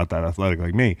guy who's not that athletic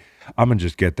like me. I'm going to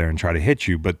just get there and try to hit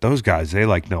you. But those guys, they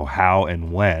know how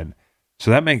and when. So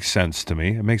that makes sense to me.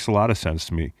 It makes a lot of sense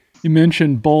to me. You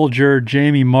mentioned Bulger,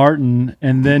 Jamie Martin,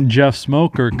 and then Jeff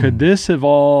Smoker. Could this have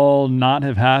all not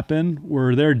have happened?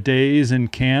 Were there days in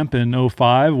camp in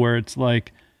 05 where it's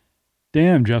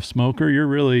damn, Jeff Smoker, you're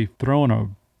really throwing a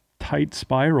tight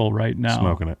spiral right now.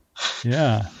 Smoking it.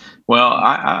 Yeah. Well,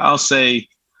 I'll say,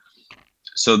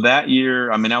 so that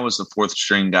year, I was the 4th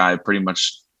string guy pretty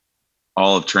much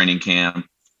all of training camp.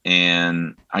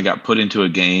 And I got put into a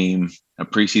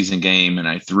preseason game, and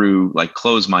I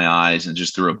closed my eyes and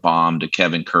just threw a bomb to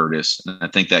Kevin Curtis. And I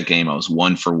think that game I was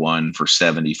 1 for 1 for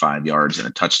 75 yards and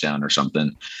a touchdown or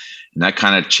something. And that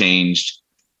kind of changed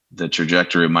the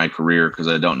trajectory of my career because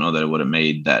I don't know that I would have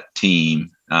made that team.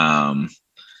 And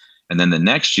then the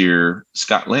next year,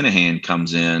 Scott Linehan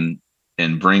comes in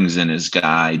and brings in his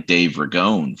guy, Dave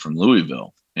Ragone from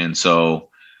Louisville. And so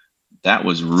that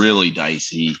was really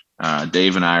dicey.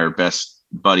 Dave and I are best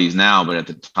buddies now, but at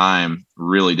the time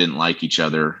really didn't like each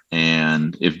other.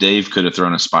 And if Dave could have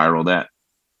thrown a spiral that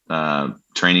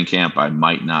training camp, I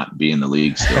might not be in the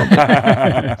league still.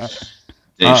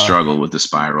 Dave struggled with the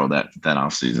spiral that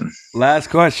off season. Last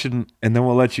question, and then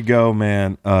we'll let you go,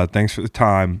 man. Thanks for the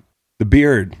time. The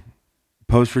beard,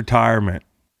 post-retirement,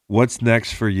 what's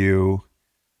next for you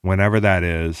whenever that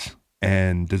is,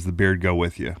 and does the beard go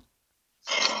with you?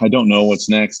 I don't know what's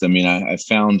next. I mean, I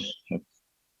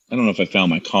don't know if I found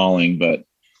my calling, but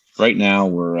right now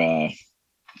we're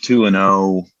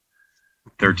 2-0,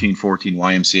 13-14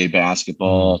 YMCA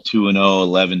basketball, 2-0,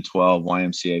 11-12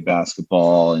 YMCA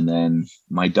basketball. And then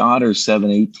my daughter's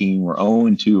 7-18. We're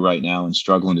 0-2 right now and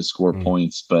struggling to score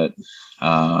points. But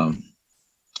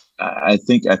I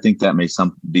think that may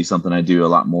be something I do a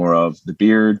lot more of. The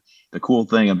beard, the cool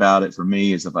thing about it for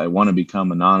me is if I want to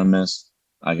become anonymous,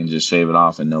 I can just shave it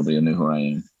off and nobody will know who I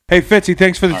am. Hey, Fitzy,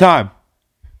 thanks for the time.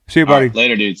 See you, buddy. Right,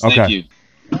 later, dudes. Okay. Thank you.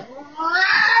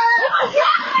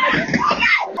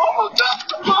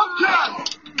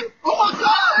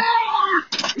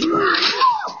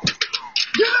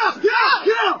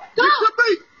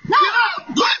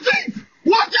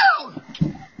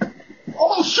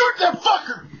 Shoot that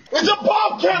fucker! It's a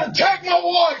bobcat! Attack my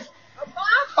wife!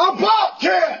 A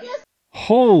bobcat!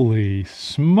 Holy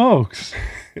smokes.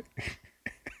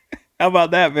 How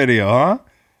about that video, huh?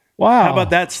 Wow. How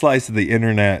about that slice of the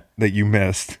internet that you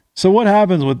missed? So what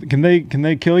happens with, can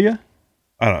they kill you?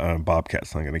 I don't know.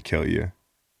 Bobcat's not going to kill you.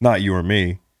 Not you or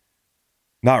me.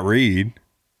 Not Reed.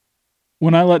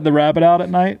 When I let the rabbit out at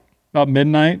night, about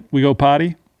midnight, we go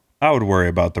potty. I would worry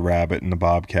about the rabbit and the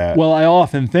bobcat. Well, I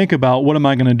often think about what am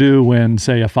I going to do when,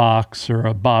 say, a fox or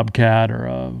a bobcat or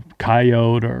a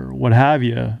coyote or what have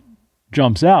you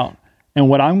jumps out. And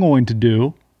what I'm going to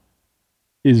do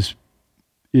is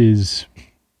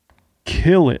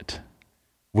kill it.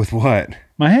 With what?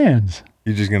 My hands.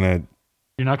 You're just going to...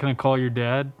 You're not going to call your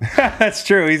dad? That's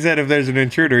true. He said if there's an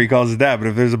intruder, he calls his dad. But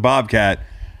if there's a bobcat,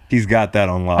 he's got that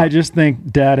on lock. I just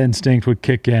think dad instinct would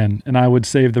kick in and I would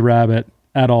save the rabbit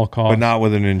at all costs. But not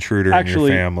with an intruder in your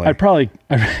family. I'd probably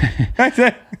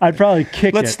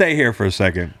kick it. Let's stay here for a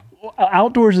second.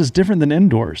 Outdoors is different than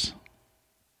indoors.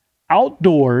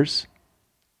 Outdoors,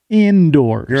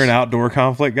 indoors. You're an outdoor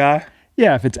conflict guy?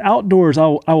 Yeah, if it's outdoors, I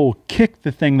will kick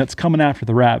the thing that's coming after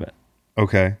the rabbit.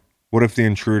 Okay. What if the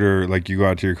intruder, like you go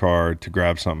out to your car to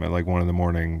grab something at like 1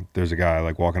 a.m, there's a guy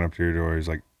like walking up to your door. He's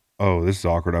like, oh, this is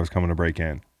awkward. I was coming to break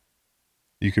in.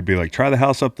 You could be like, try the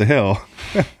house up the hill.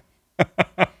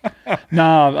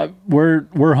 Nah,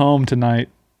 we're home tonight.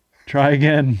 Try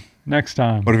again next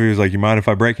time. What if he was like, you mind if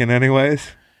I break in anyways?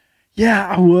 Yeah,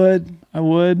 I would.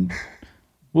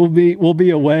 We'll be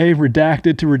away,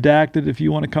 redacted to redacted if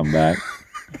you want to come back.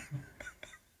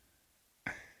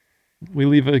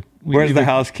 Where's the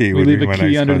house key? We leave a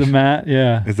key under the mat.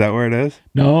 Yeah. Is that where it is?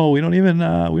 No, we don't even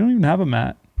have a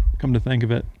mat. Come to think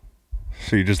of it.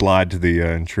 So you just lied to the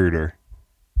intruder.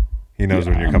 He knows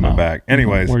when you're coming back.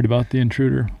 Anyways, I'm not worried about the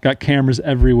intruder. Got cameras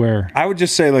everywhere. I would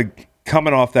just say, like,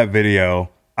 coming off that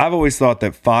video, I've always thought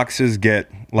that foxes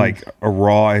get like a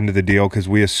raw end of the deal because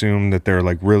we assume that they're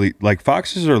like really, like,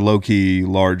 foxes are low-key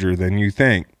larger than you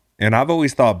think. And I've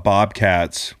always thought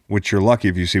bobcats, which you're lucky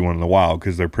if you see one in the wild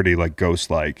because they're pretty like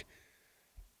ghost-like.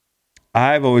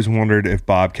 I've always wondered if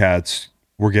bobcats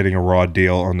were getting a raw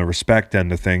deal on the respect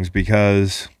end of things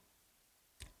because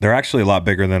they're actually a lot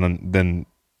bigger than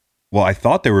well, I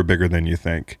thought they were bigger than you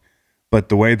think. But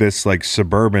the way this like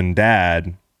suburban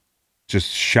dad just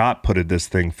shot putted this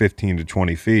thing 15 to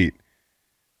 20 feet,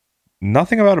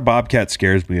 nothing about a bobcat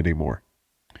scares me anymore.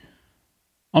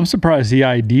 I'm surprised he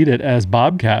ID'd it as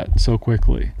bobcat so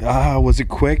quickly. Was it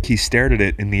quick? He stared at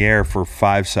it in the air for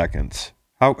 5 seconds.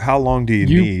 How long do you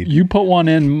need? You put one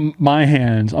in my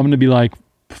hands, I'm going to be like,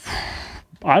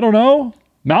 I don't know,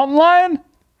 mountain lion?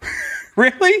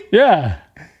 Really? Yeah.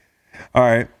 All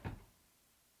right.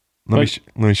 Let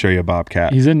me show you a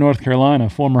bobcat. He's in North Carolina,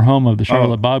 former home of the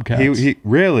Charlotte Bobcats. He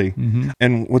really? Mm-hmm.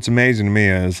 And what's amazing to me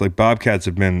is like bobcats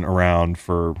have been around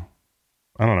for,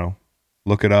 I don't know,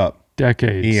 look it up.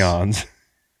 Decades. Eons.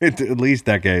 At least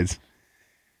decades.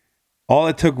 All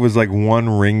it took was like one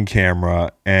Ring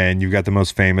camera and you've got the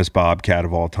most famous bobcat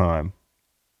of all time.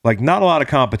 Like not a lot of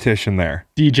competition there.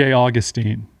 DJ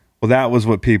Augustine. Well, that was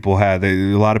what people had.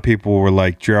 A lot of people were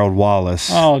like Gerald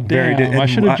Wallace. Oh, damn. I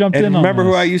should have jumped in on remember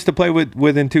this. who I used to play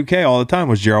with in 2K all the time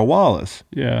was Gerald Wallace.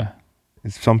 Yeah.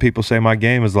 Some people say my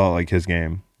game is a lot like his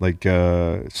game, like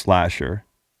slasher.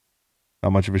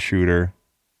 Not much of a shooter.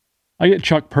 I get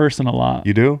Chuck Person a lot.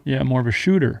 You do? Yeah, more of a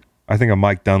shooter I think I'm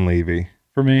Mike Dunleavy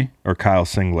for me. or Kyle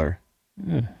Singler.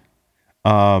 Yeah.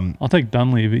 I'll take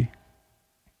Dunleavy.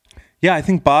 Yeah, I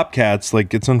think Bobcats,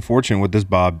 like, it's unfortunate what this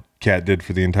Bobcat did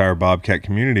for the entire Bobcat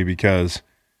community, because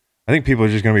I think people are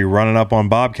just going to be running up on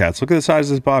Bobcats. Look at the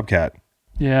size of this Bobcat.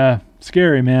 Yeah,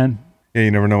 scary, man. Yeah,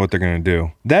 you never know what they're going to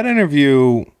do. That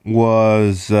interview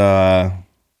was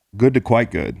good to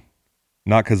quite good.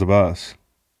 Not because of us.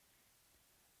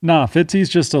 Nah, Fitzy's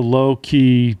just a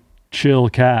low-key, chill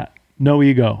cat. No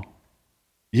ego.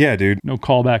 Yeah, dude. No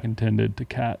callback intended to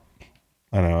cat.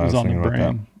 I know. I was on thinking the about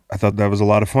that. brain. I thought that was a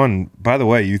lot of fun. By the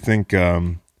way, you think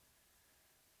Aaron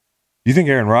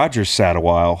Rodgers sat a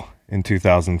while in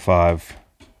 2005?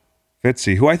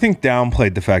 Fitzy, who I think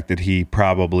downplayed the fact that he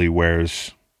probably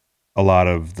wears a lot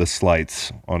of the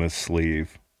slights on his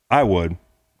sleeve. I would.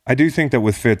 I do think that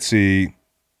with Fitzy,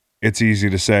 it's easy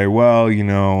to say, well, you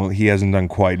know, he hasn't done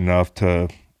quite enough to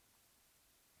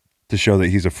show that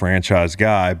he's a franchise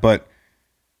guy, but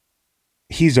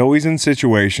he's always in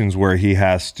situations where he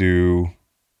has to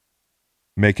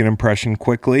make an impression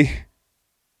quickly.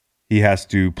 He has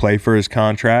to play for his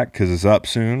contract because it's up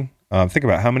soon. Think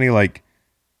about how many like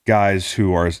guys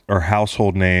who are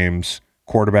household names,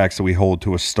 quarterbacks that we hold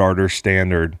to a starter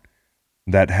standard,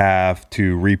 that have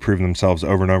to reprove themselves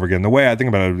over and over again. The way I think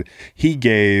about it, he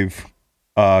gave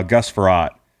Gus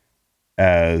Frerotte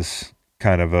as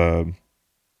kind of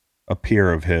a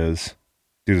peer of his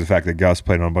due to the fact that Gus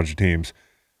played on a bunch of teams.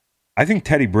 I think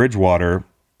Teddy Bridgewater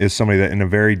is somebody that in a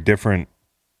very different,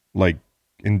 like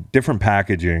in different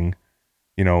packaging,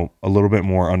 you know, a little bit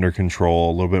more under control,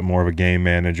 a little bit more of a game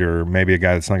manager, maybe a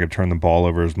guy that's not going to turn the ball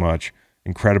over as much,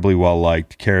 incredibly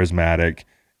well-liked, charismatic,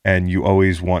 and you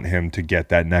always want him to get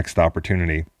that next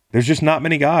opportunity. There's just not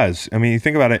many guys. I mean, you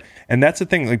think about it, and that's the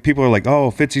thing. Like people are like,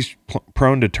 "Oh, Fitzy's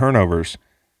prone to turnovers."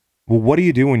 Well, what do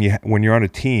you do when you're on a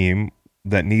team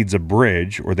that needs a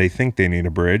bridge, or they think they need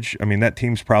a bridge? I mean, that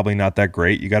team's probably not that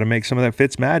great. You got to make some of that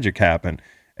Fitz magic happen.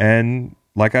 And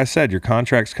like I said, your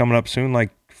contract's coming up soon.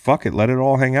 Like, fuck it, let it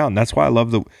all hang out. And that's why I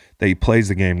love that he plays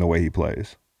the game the way he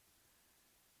plays.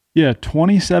 Yeah,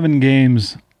 27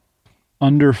 games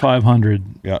under 500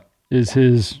 is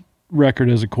his record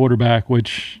as a quarterback,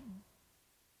 which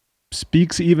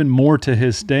speaks even more to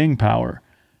his staying power.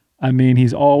 I mean,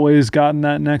 he's always gotten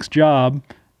that next job,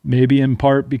 maybe in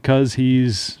part because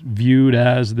he's viewed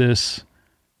as this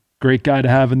great guy to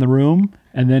have in the room,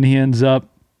 and then he ends up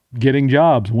getting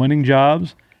jobs, winning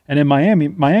jobs. And in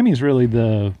Miami's really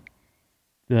the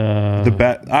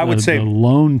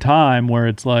lone time where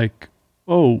it's like,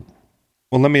 oh.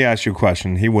 Well, let me ask you a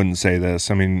question. He wouldn't say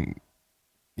this. I mean,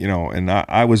 you know, and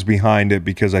I was behind it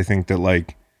because I think that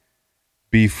like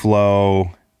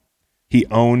B-Flow, he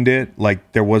owned it.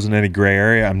 Like there wasn't any gray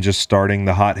area. I'm just starting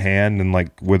the hot hand and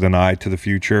like with an eye to the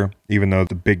future, even though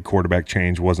the big quarterback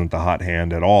change wasn't the hot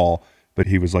hand at all. But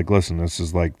he was like, listen, this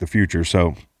is like the future.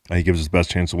 So he gives us the best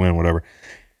chance to win, whatever.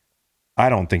 I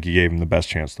don't think he gave him the best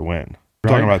chance to win.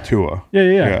 Right. Talking about Tua.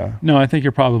 Yeah. No, I think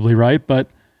you're probably right. But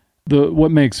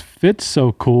what makes Fitz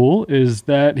so cool is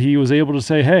that he was able to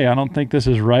say, hey, I don't think this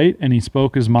is right. And he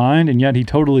spoke his mind, and yet he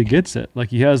totally gets it. Like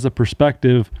he has the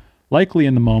perspective, likely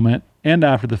in the moment and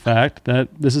after the fact, that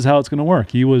this is how it's going to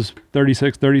work. He was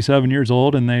 36, 37 years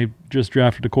old, and they just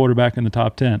drafted a quarterback in the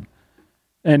top 10.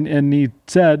 And he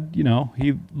said, you know,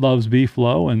 he loves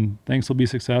B-Flow and thinks he'll be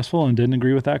successful, and didn't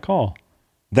agree with that call.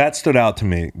 That stood out to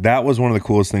me. That was one of the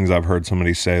coolest things I've heard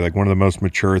somebody say, like one of the most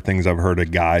mature things I've heard a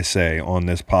guy say on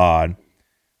this pod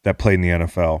that played in the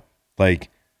NFL. Like,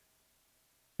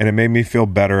 and it made me feel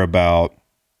better about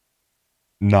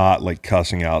not like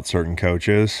cussing out certain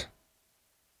coaches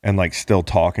and like still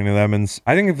talking to them. And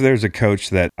I think if there's a coach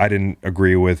that I didn't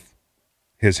agree with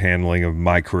his handling of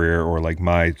my career or like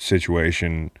my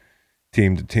situation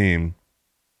team to team,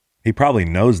 he probably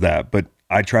knows that, but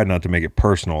I tried not to make it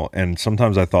personal, and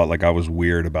sometimes I thought like I was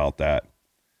weird about that.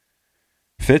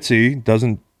 Fitzy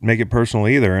doesn't make it personal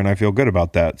either, and I feel good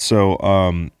about that. So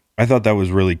I thought that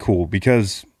was really cool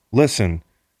because, listen,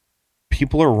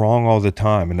 people are wrong all the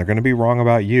time, and they're going to be wrong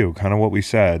about you, kind of what we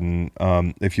said. And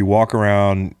if you walk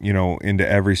around, you know, into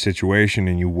every situation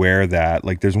and you wear that,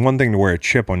 like there's one thing to wear a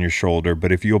chip on your shoulder,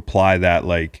 but if you apply that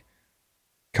like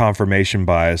confirmation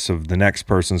bias of the next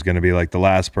person's going to be like the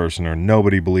last person, or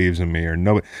nobody believes in me, or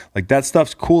nobody, like that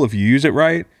stuff's cool if you use it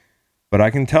right. But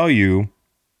I can tell you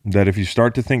that if you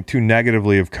start to think too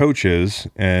negatively of coaches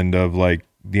and of like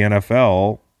the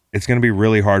NFL, it's going to be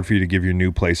really hard for you to give your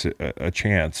new place a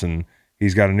chance. And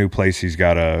he's got a new place he's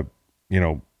got to, you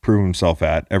know, prove himself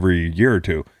at every year or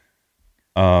two.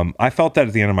 I felt that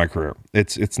at the end of my career.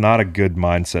 It's not a good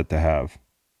mindset to have.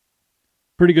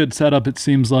 Pretty good setup, it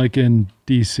seems like, in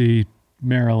D.C.,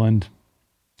 Maryland,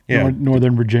 Yeah,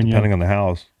 Northern Virginia. Depending on the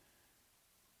house.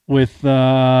 with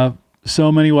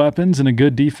so many weapons and a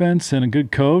good defense and a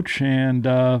good coach, and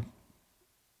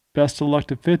best of luck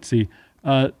to Fitzy.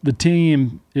 The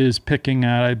team is picking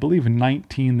at, I believe,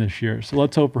 19 this year. So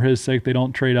let's hope for his sake they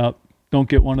don't trade up, don't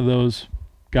get one of those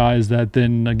guys that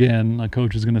then, again, a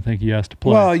coach is going to think he has to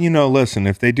play. Well, listen,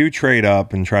 if they do trade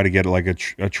up and try to get like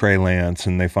a Trey Lance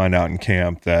and they find out in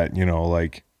camp that,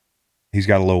 like he's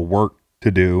got a little work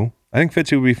to do, I think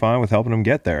Fitzy would be fine with helping him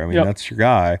get there. I mean, that's your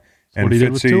guy. That's what he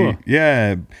did with Tua.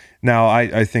 Yeah. Now,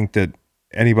 I think that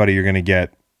anybody you're going to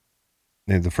get,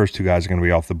 the first two guys are going to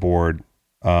be off the board.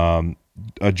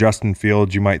 A Justin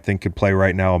Fields you might think could play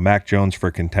right now. A Mac Jones for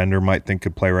a contender might think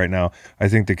could play right now. I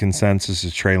think the consensus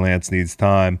is Trey Lance needs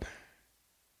time.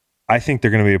 I think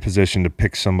they're going to be in a position to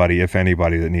pick somebody, if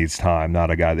anybody, that needs time, not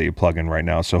a guy that you plug in right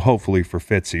now. So hopefully for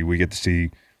Fitzy, we get to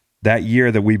see that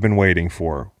year that we've been waiting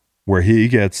for, where he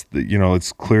gets,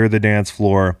 let's clear the dance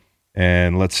floor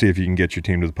and let's see if you can get your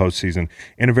team to the postseason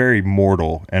in a very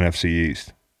mortal NFC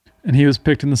East. And he was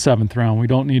picked in the 7th round. We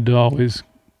don't need to always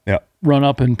run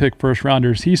up and pick first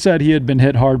rounders. He said he had been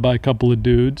hit hard by a couple of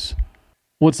dudes.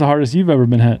 What's the hardest you've ever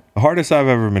been hit? The hardest I've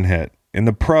ever been hit. In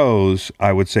the pros,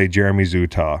 I would say Jeremy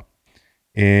Zutaw.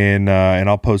 And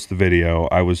I'll post the video.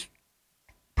 I was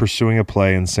pursuing a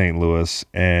play in St. Louis,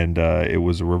 and it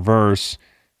was a reverse.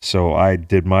 So I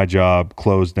did my job,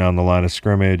 close down the line of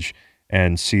scrimmage,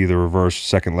 and see the reverse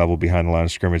second level behind the line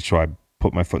of scrimmage. So I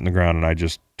put my foot in the ground, and I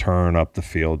just turn up the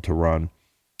field to run.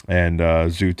 And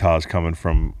Zutaw's coming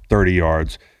from 30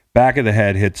 yards. Back of the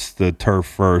head hits the turf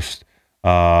first.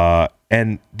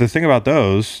 And the thing about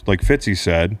those, like Fitzy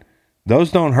said, those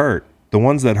don't hurt. The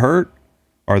ones that hurt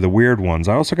are the weird ones.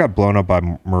 I also got blown up by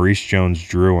Maurice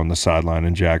Jones-Drew on the sideline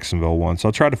in Jacksonville once.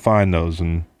 I'll try to find those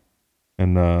and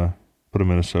put them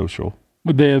in a social.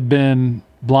 Would they have been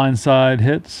blindside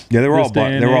hits? Yeah, they were all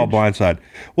blindside.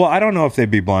 Well, I don't know if they'd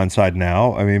be blindside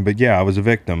now. I mean, but yeah, I was a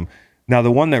victim. Now,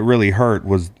 the one that really hurt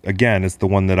was, again, it's the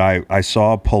one that I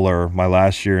saw a puller my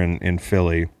last year in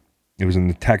Philly. It was in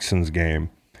the Texans game,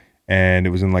 and it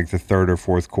was in like the 3rd or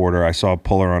 4th quarter. I saw a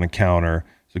puller on a counter.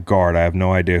 It's a guard. I have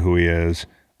no idea who he is.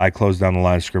 I close down the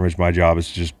line of scrimmage. My job is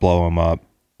to just blow him up.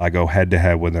 I go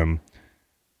head-to-head with him.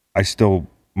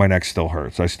 My neck still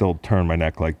hurts. I still turn my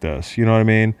neck like this. You know what I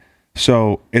mean?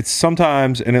 So it's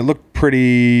sometimes, and it looked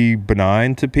pretty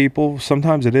benign to people,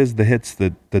 sometimes it is the hits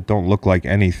that don't look like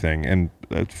anything. And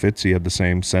Fitzy had the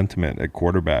same sentiment at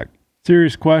quarterback.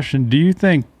 Serious question. Do you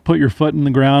think put your foot in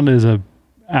the ground is a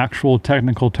actual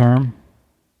technical term?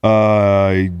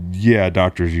 Yeah,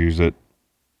 doctors use it.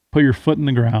 Put your foot in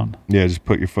the ground. Yeah, just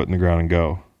put your foot in the ground and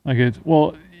go.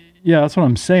 Yeah, that's what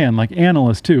I'm saying. Like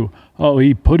analysts too. Oh,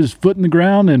 he put his foot in the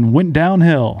ground and went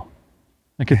downhill.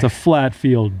 Like it's a flat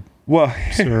field. Well,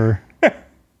 sir.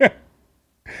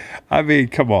 I mean,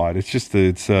 come on. It's just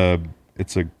it's a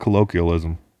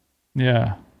colloquialism.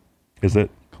 Yeah. Is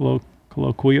it?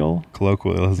 Colloquial?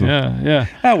 Colloquialism. Yeah.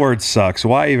 That word sucks.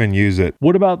 Why even use it?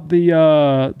 What about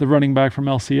the running back from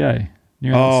LCA?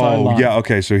 Oh, yeah.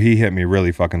 Okay, so he hit me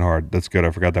really fucking hard. That's good.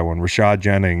 I forgot that one. Rashad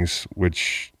Jennings,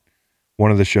 which one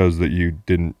of the shows that you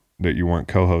weren't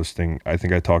co-hosting, I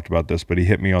think I talked about this, but he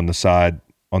hit me on the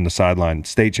sideline,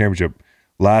 state championship,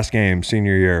 last game,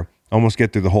 senior year, almost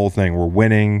get through the whole thing. We're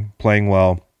winning, playing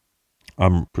well.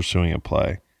 I'm pursuing a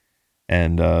play.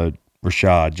 And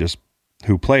Rashad,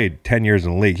 who played 10 years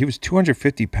in the league, he was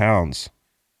 250 pounds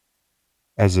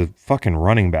as a fucking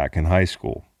running back in high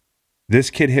school. This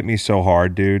kid hit me so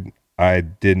hard, dude, I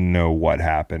didn't know what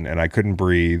happened, and I couldn't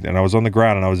breathe. And I was on the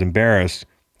ground, and I was embarrassed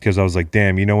because I was like,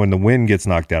 damn, when the wind gets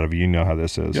knocked out of you know how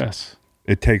this is. Yes.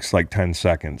 It takes like 10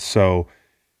 seconds. So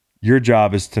your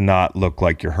job is to not look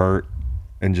like you're hurt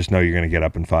and just know you're going to get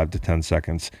up in 5 to 10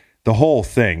 seconds. The whole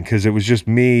thing, because it was just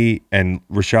me and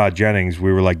Rashad Jennings,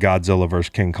 we were like Godzilla versus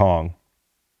King Kong.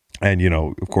 And,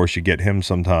 of course, you get him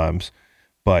sometimes,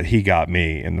 but he got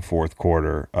me in the 4th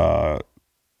quarter.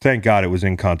 Thank God it was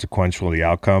inconsequential, the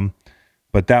outcome,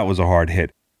 but that was a hard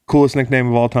hit. Coolest nickname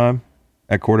of all time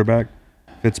at quarterback?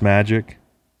 Fitzmagic.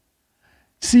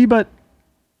 See, but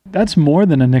that's more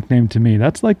than a nickname to me.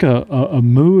 That's like a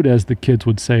mood, as the kids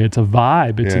would say. It's a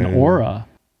vibe. It's an aura.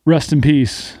 Rest in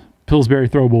peace, Pillsbury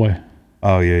Throwboy.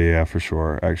 Oh, yeah, for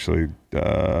sure. Actually,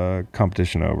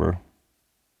 competition over.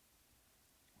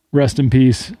 Rest in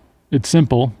peace. It's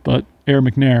simple, but Air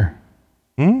McNair.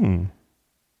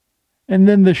 And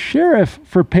then the sheriff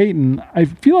for Peyton, I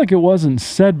feel like it wasn't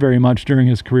said very much during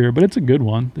his career, but it's a good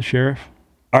one, the sheriff.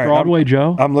 All right, Broadway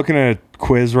Joe. I'm looking at a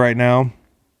quiz right now.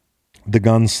 The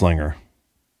gunslinger.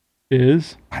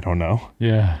 Is? I don't know.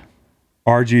 Yeah.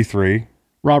 RG3.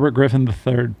 Robert Griffin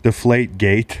III. Deflate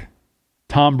Gate.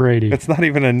 Tom Brady. That's not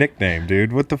even a nickname,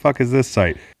 dude. What the fuck is this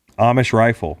site? Amish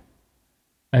Rifle.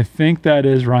 I think that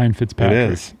is Ryan Fitzpatrick.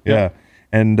 It is, yeah.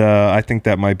 And I think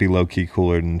that might be low key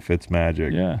cooler than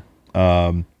Fitzmagic. Yeah.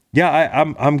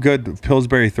 I'm good.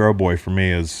 Pillsbury Throwboy for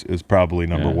me is probably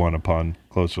number one upon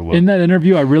closer look. In that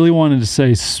interview, I really wanted to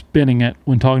say spinning it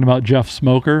when talking about Jeff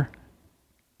Smoker,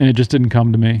 and it just didn't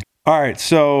come to me. All right,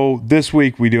 so this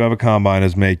week we do have a combine,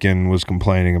 as Macon was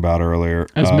complaining about earlier.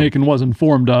 As Macon was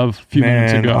informed of a few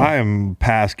minutes ago. I am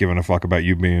past giving a fuck about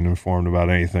you being informed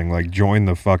about anything. Like, join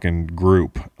the fucking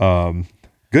group.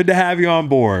 Good to have you on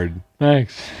board.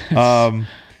 Thanks. What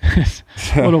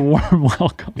a warm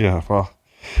welcome. Yeah,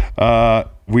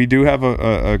 well, we do have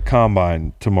a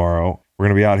combine tomorrow. We're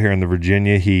going to be out here in the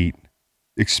Virginia heat,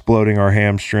 exploding our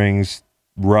hamstrings,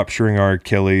 rupturing our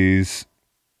Achilles.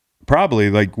 Probably,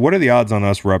 like, what are the odds on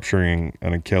us rupturing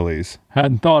an Achilles?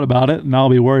 Hadn't thought about it, and I'll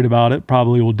be worried about it.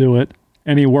 Probably will do it.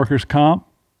 Any workers' comp?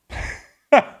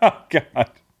 Oh,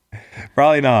 God.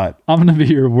 Probably not. I'm going to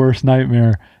be your worst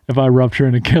nightmare if I rupture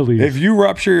an Achilles. If you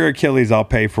rupture your Achilles, I'll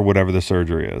pay for whatever the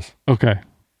surgery is. Okay.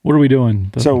 What are we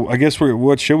doing? So I guess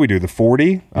what should we do? The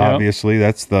 40? Obviously,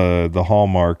 that's the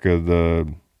hallmark of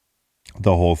the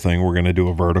whole thing. We're going to do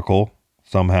a vertical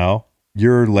somehow.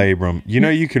 Your labrum. You know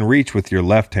you can reach with your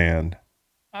left hand.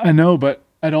 I know, but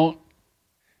I don't.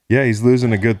 Yeah, he's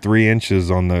losing a good 3 inches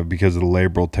because of the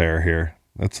labral tear here.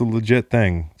 That's a legit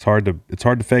thing. It's hard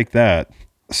to fake that.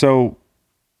 So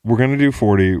we're gonna do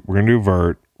 40. We're gonna do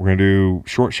vert. We're gonna do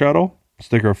short shuttle.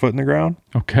 Stick our foot in the ground.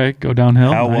 Okay, go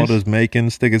downhill. How well does Macon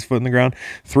stick his foot in the ground?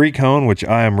 3 cone, which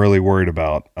I am really worried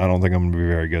about. I don't think I'm gonna be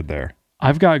very good there.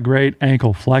 I've got great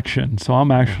ankle flexion, so I'm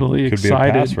actually excited.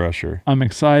 Could be a pass rusher. I'm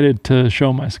excited to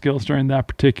show my skills during that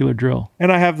particular drill.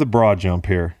 And I have the broad jump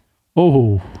here.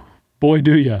 Oh, boy,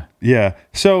 do ya. Yeah.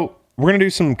 So we're going to do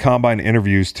some combine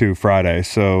interviews too Friday.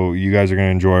 So you guys are going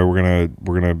to enjoy. We're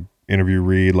going to interview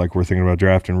Reed like we're thinking about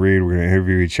drafting Reed. We're going to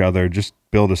interview each other, just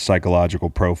build a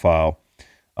psychological profile.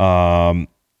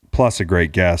 Plus a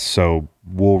great guest. So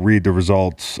we'll read the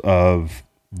results of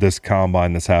this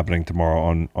combine that's happening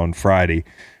tomorrow on Friday.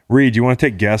 Reed, you want to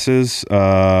take guesses?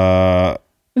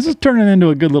 This is turning into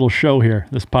a good little show here,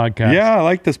 this podcast. Yeah, I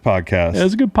like this podcast. Yeah,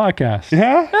 it's a good podcast.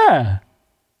 Yeah? Yeah.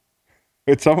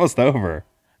 It's almost over.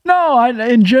 No,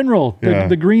 in general,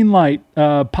 the Green Light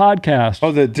podcast.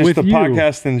 Oh, the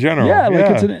podcast in general. Yeah,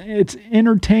 it's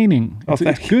entertaining.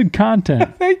 It's good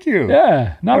content. Thank you.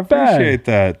 Yeah, not bad. I appreciate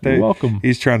that. You're welcome.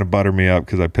 He's trying to butter me up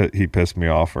because he pissed me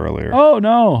off earlier. Oh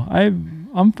no,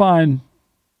 I'm fine.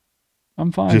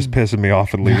 I'm fine. Just pissing me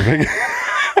off and leaving.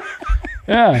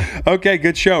 Yeah. Okay,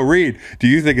 good show. Reed, do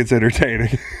you think it's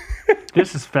entertaining?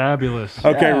 This is fabulous.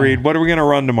 Okay, yeah. Reed, what are we going to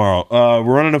run tomorrow?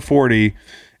 We're running a 40,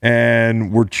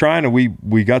 and we're trying to,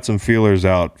 we got some feelers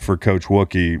out for Coach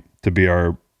Wookie to be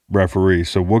our referee.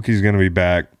 So Wookie's going to be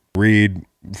back. Reed,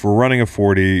 for running a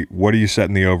 40, what are you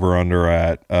setting the over-under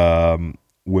at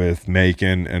with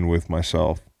Macon and with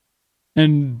myself?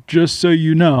 And just so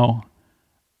you know,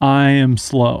 I am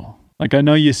slow. Like, I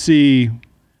know you see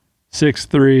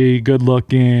 6'3", good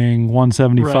looking,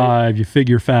 175. Right. You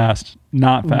figure fast,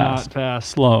 not fast. Not fast.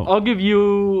 Slow. I'll give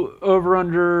you over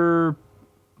under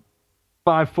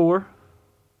 5'4".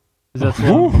 Is that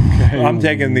slow? Okay. I'm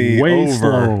taking the way over.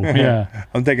 Slow. Yeah.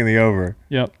 I'm taking the over.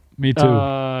 Yep. Me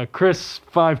too. Chris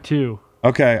 5'2".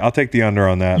 Okay, I'll take the under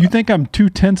on that. You think I'm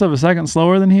 0.2 of a second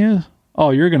slower than he is? Oh,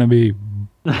 you're gonna be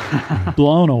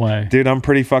blown away. Dude, I'm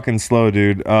pretty fucking slow,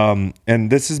 dude.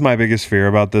 And this is my biggest fear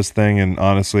about this thing, and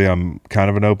honestly, I'm kind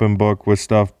of an open book with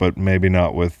stuff, but maybe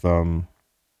not with my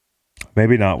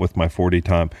 40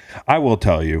 time. I will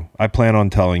tell you, I plan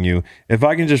on telling you, if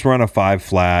I can just run a 5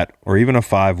 flat or even a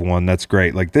 5-1, that's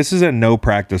great. Like, this is a no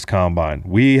practice combine.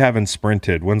 We haven't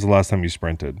sprinted. When's the last time you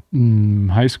sprinted?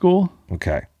 High school.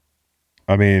 Okay.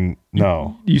 I mean,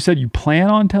 no. You said you plan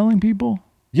on telling people?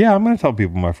 Yeah, I'm going to tell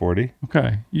people my 40.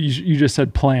 Okay. You just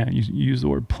said plan. You used the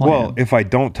word plan. Well, if I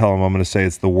don't tell them, I'm going to say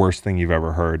it's the worst thing you've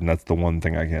ever heard, and that's the one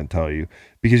thing I can't tell you.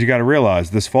 Because you got to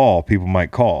realize this fall, people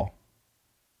might call.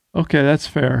 Okay, that's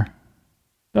fair.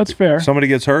 That's fair. Somebody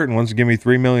gets hurt and wants to give me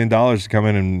 $3 million to come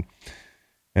in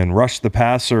and rush the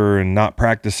passer and not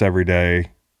practice every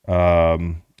day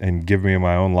and give me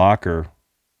my own locker.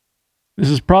 This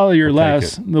is probably your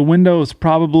last. The window is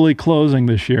probably closing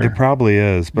this year. It probably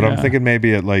is, but I'm thinking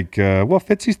maybe at like,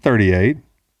 Fitzy's 38.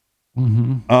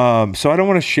 Mm-hmm. So I don't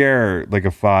want to share like a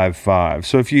 5-5.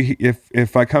 So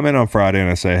if I come in on Friday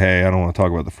and I say, hey, I don't want to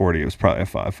talk about the 40, it was probably a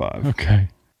 5-5. Okay.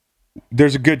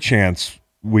 There's a good chance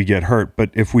we get hurt,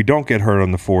 but if we don't get hurt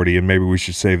on the 40, and maybe we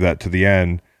should save that to the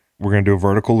end, we're going to do a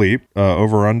vertical leap,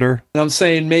 over under. I'm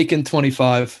saying Macon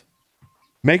 25.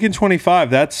 Making 25.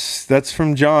 That's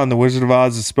from John. The Wizard of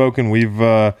Oz has spoken.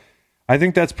 I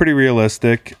think that's pretty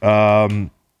realistic. I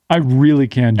really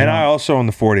can jump. And I also on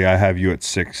the 40, I have you at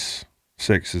 6.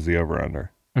 6 is the over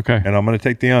under. Okay. And I'm going to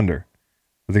take the under.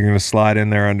 I think I'm going to slide in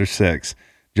there under 6.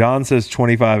 John says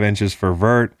 25 inches for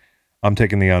vert. I'm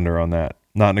taking the under on that.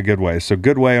 Not in a good way. So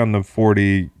good way on the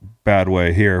 40, bad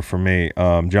way here for me.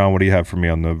 John, what do you have for me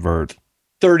on the vert?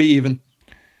 30 even.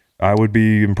 I would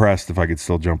be impressed if I could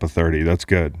still jump a 30. That's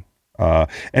good.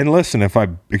 And listen, if I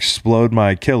explode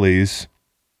my Achilles,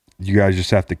 you guys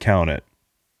just have to count it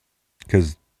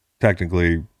because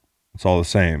technically it's all the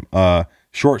same.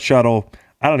 Short shuttle,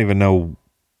 I don't even know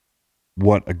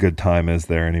what a good time is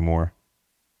there anymore.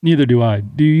 Neither do I.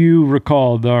 Do you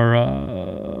recall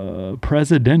our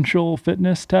presidential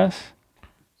fitness test?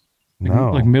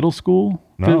 No. Like middle school?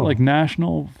 No. Like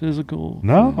national physical?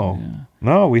 No. Yeah.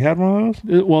 No, we had one of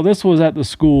those? Well, this was at the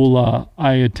school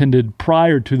I attended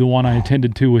prior to the one I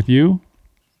attended to with you.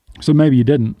 So maybe you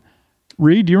didn't.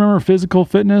 Reed, do you remember physical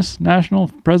fitness, national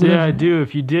presidential? Yeah, I do.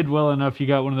 If you did well enough, you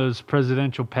got one of those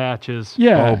presidential patches.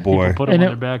 Yeah. Oh, boy. People put them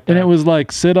on their backpack. And it was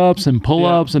like sit-ups and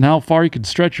pull-ups and how far you could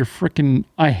stretch your freaking...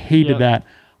 I hated that.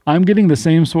 I'm getting the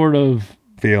same sort of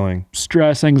Feeling.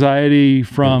 stress, anxiety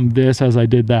from this as I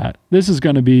did that. This is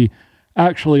going to be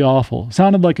actually awful.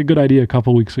 Sounded like a good idea a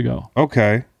couple weeks ago.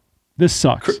 Okay. This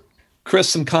sucks. Chris,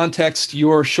 some context.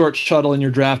 Your short shuttle in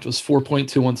your draft was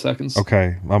 4.21 seconds.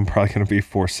 Okay. I'm probably going to be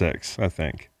 4.6, I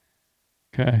think.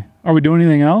 Okay. Are we doing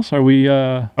anything else? Are we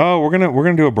Oh, we're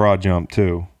gonna do a broad jump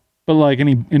too. but like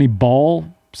any ball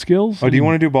skills? Oh, do you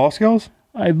want to do ball skills?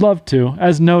 I'd love to.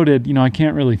 As noted, I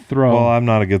can't really throw. Well, I'm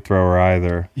not a good thrower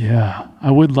either. Yeah. I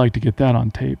would like to get that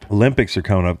on tape. Olympics are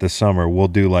coming up this summer. We'll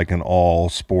do like an all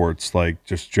sports, like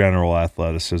just general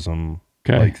athleticism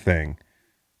like thing.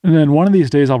 And then one of these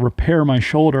days I'll repair my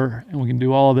shoulder and we can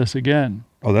do all of this again.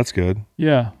 Oh, that's good.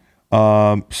 Yeah.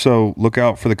 So look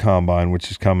out for the combine, which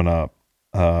is coming up.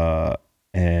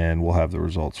 And we'll have the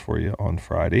results for you on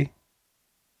Friday.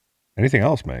 Anything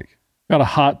else, Meg? Got a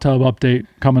hot tub update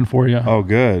coming for you. Oh,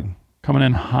 good. Coming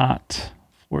in hot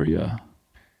for you.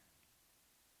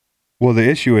 Well, the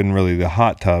issue isn't really the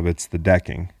hot tub, it's the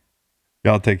decking.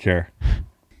 Y'all take care.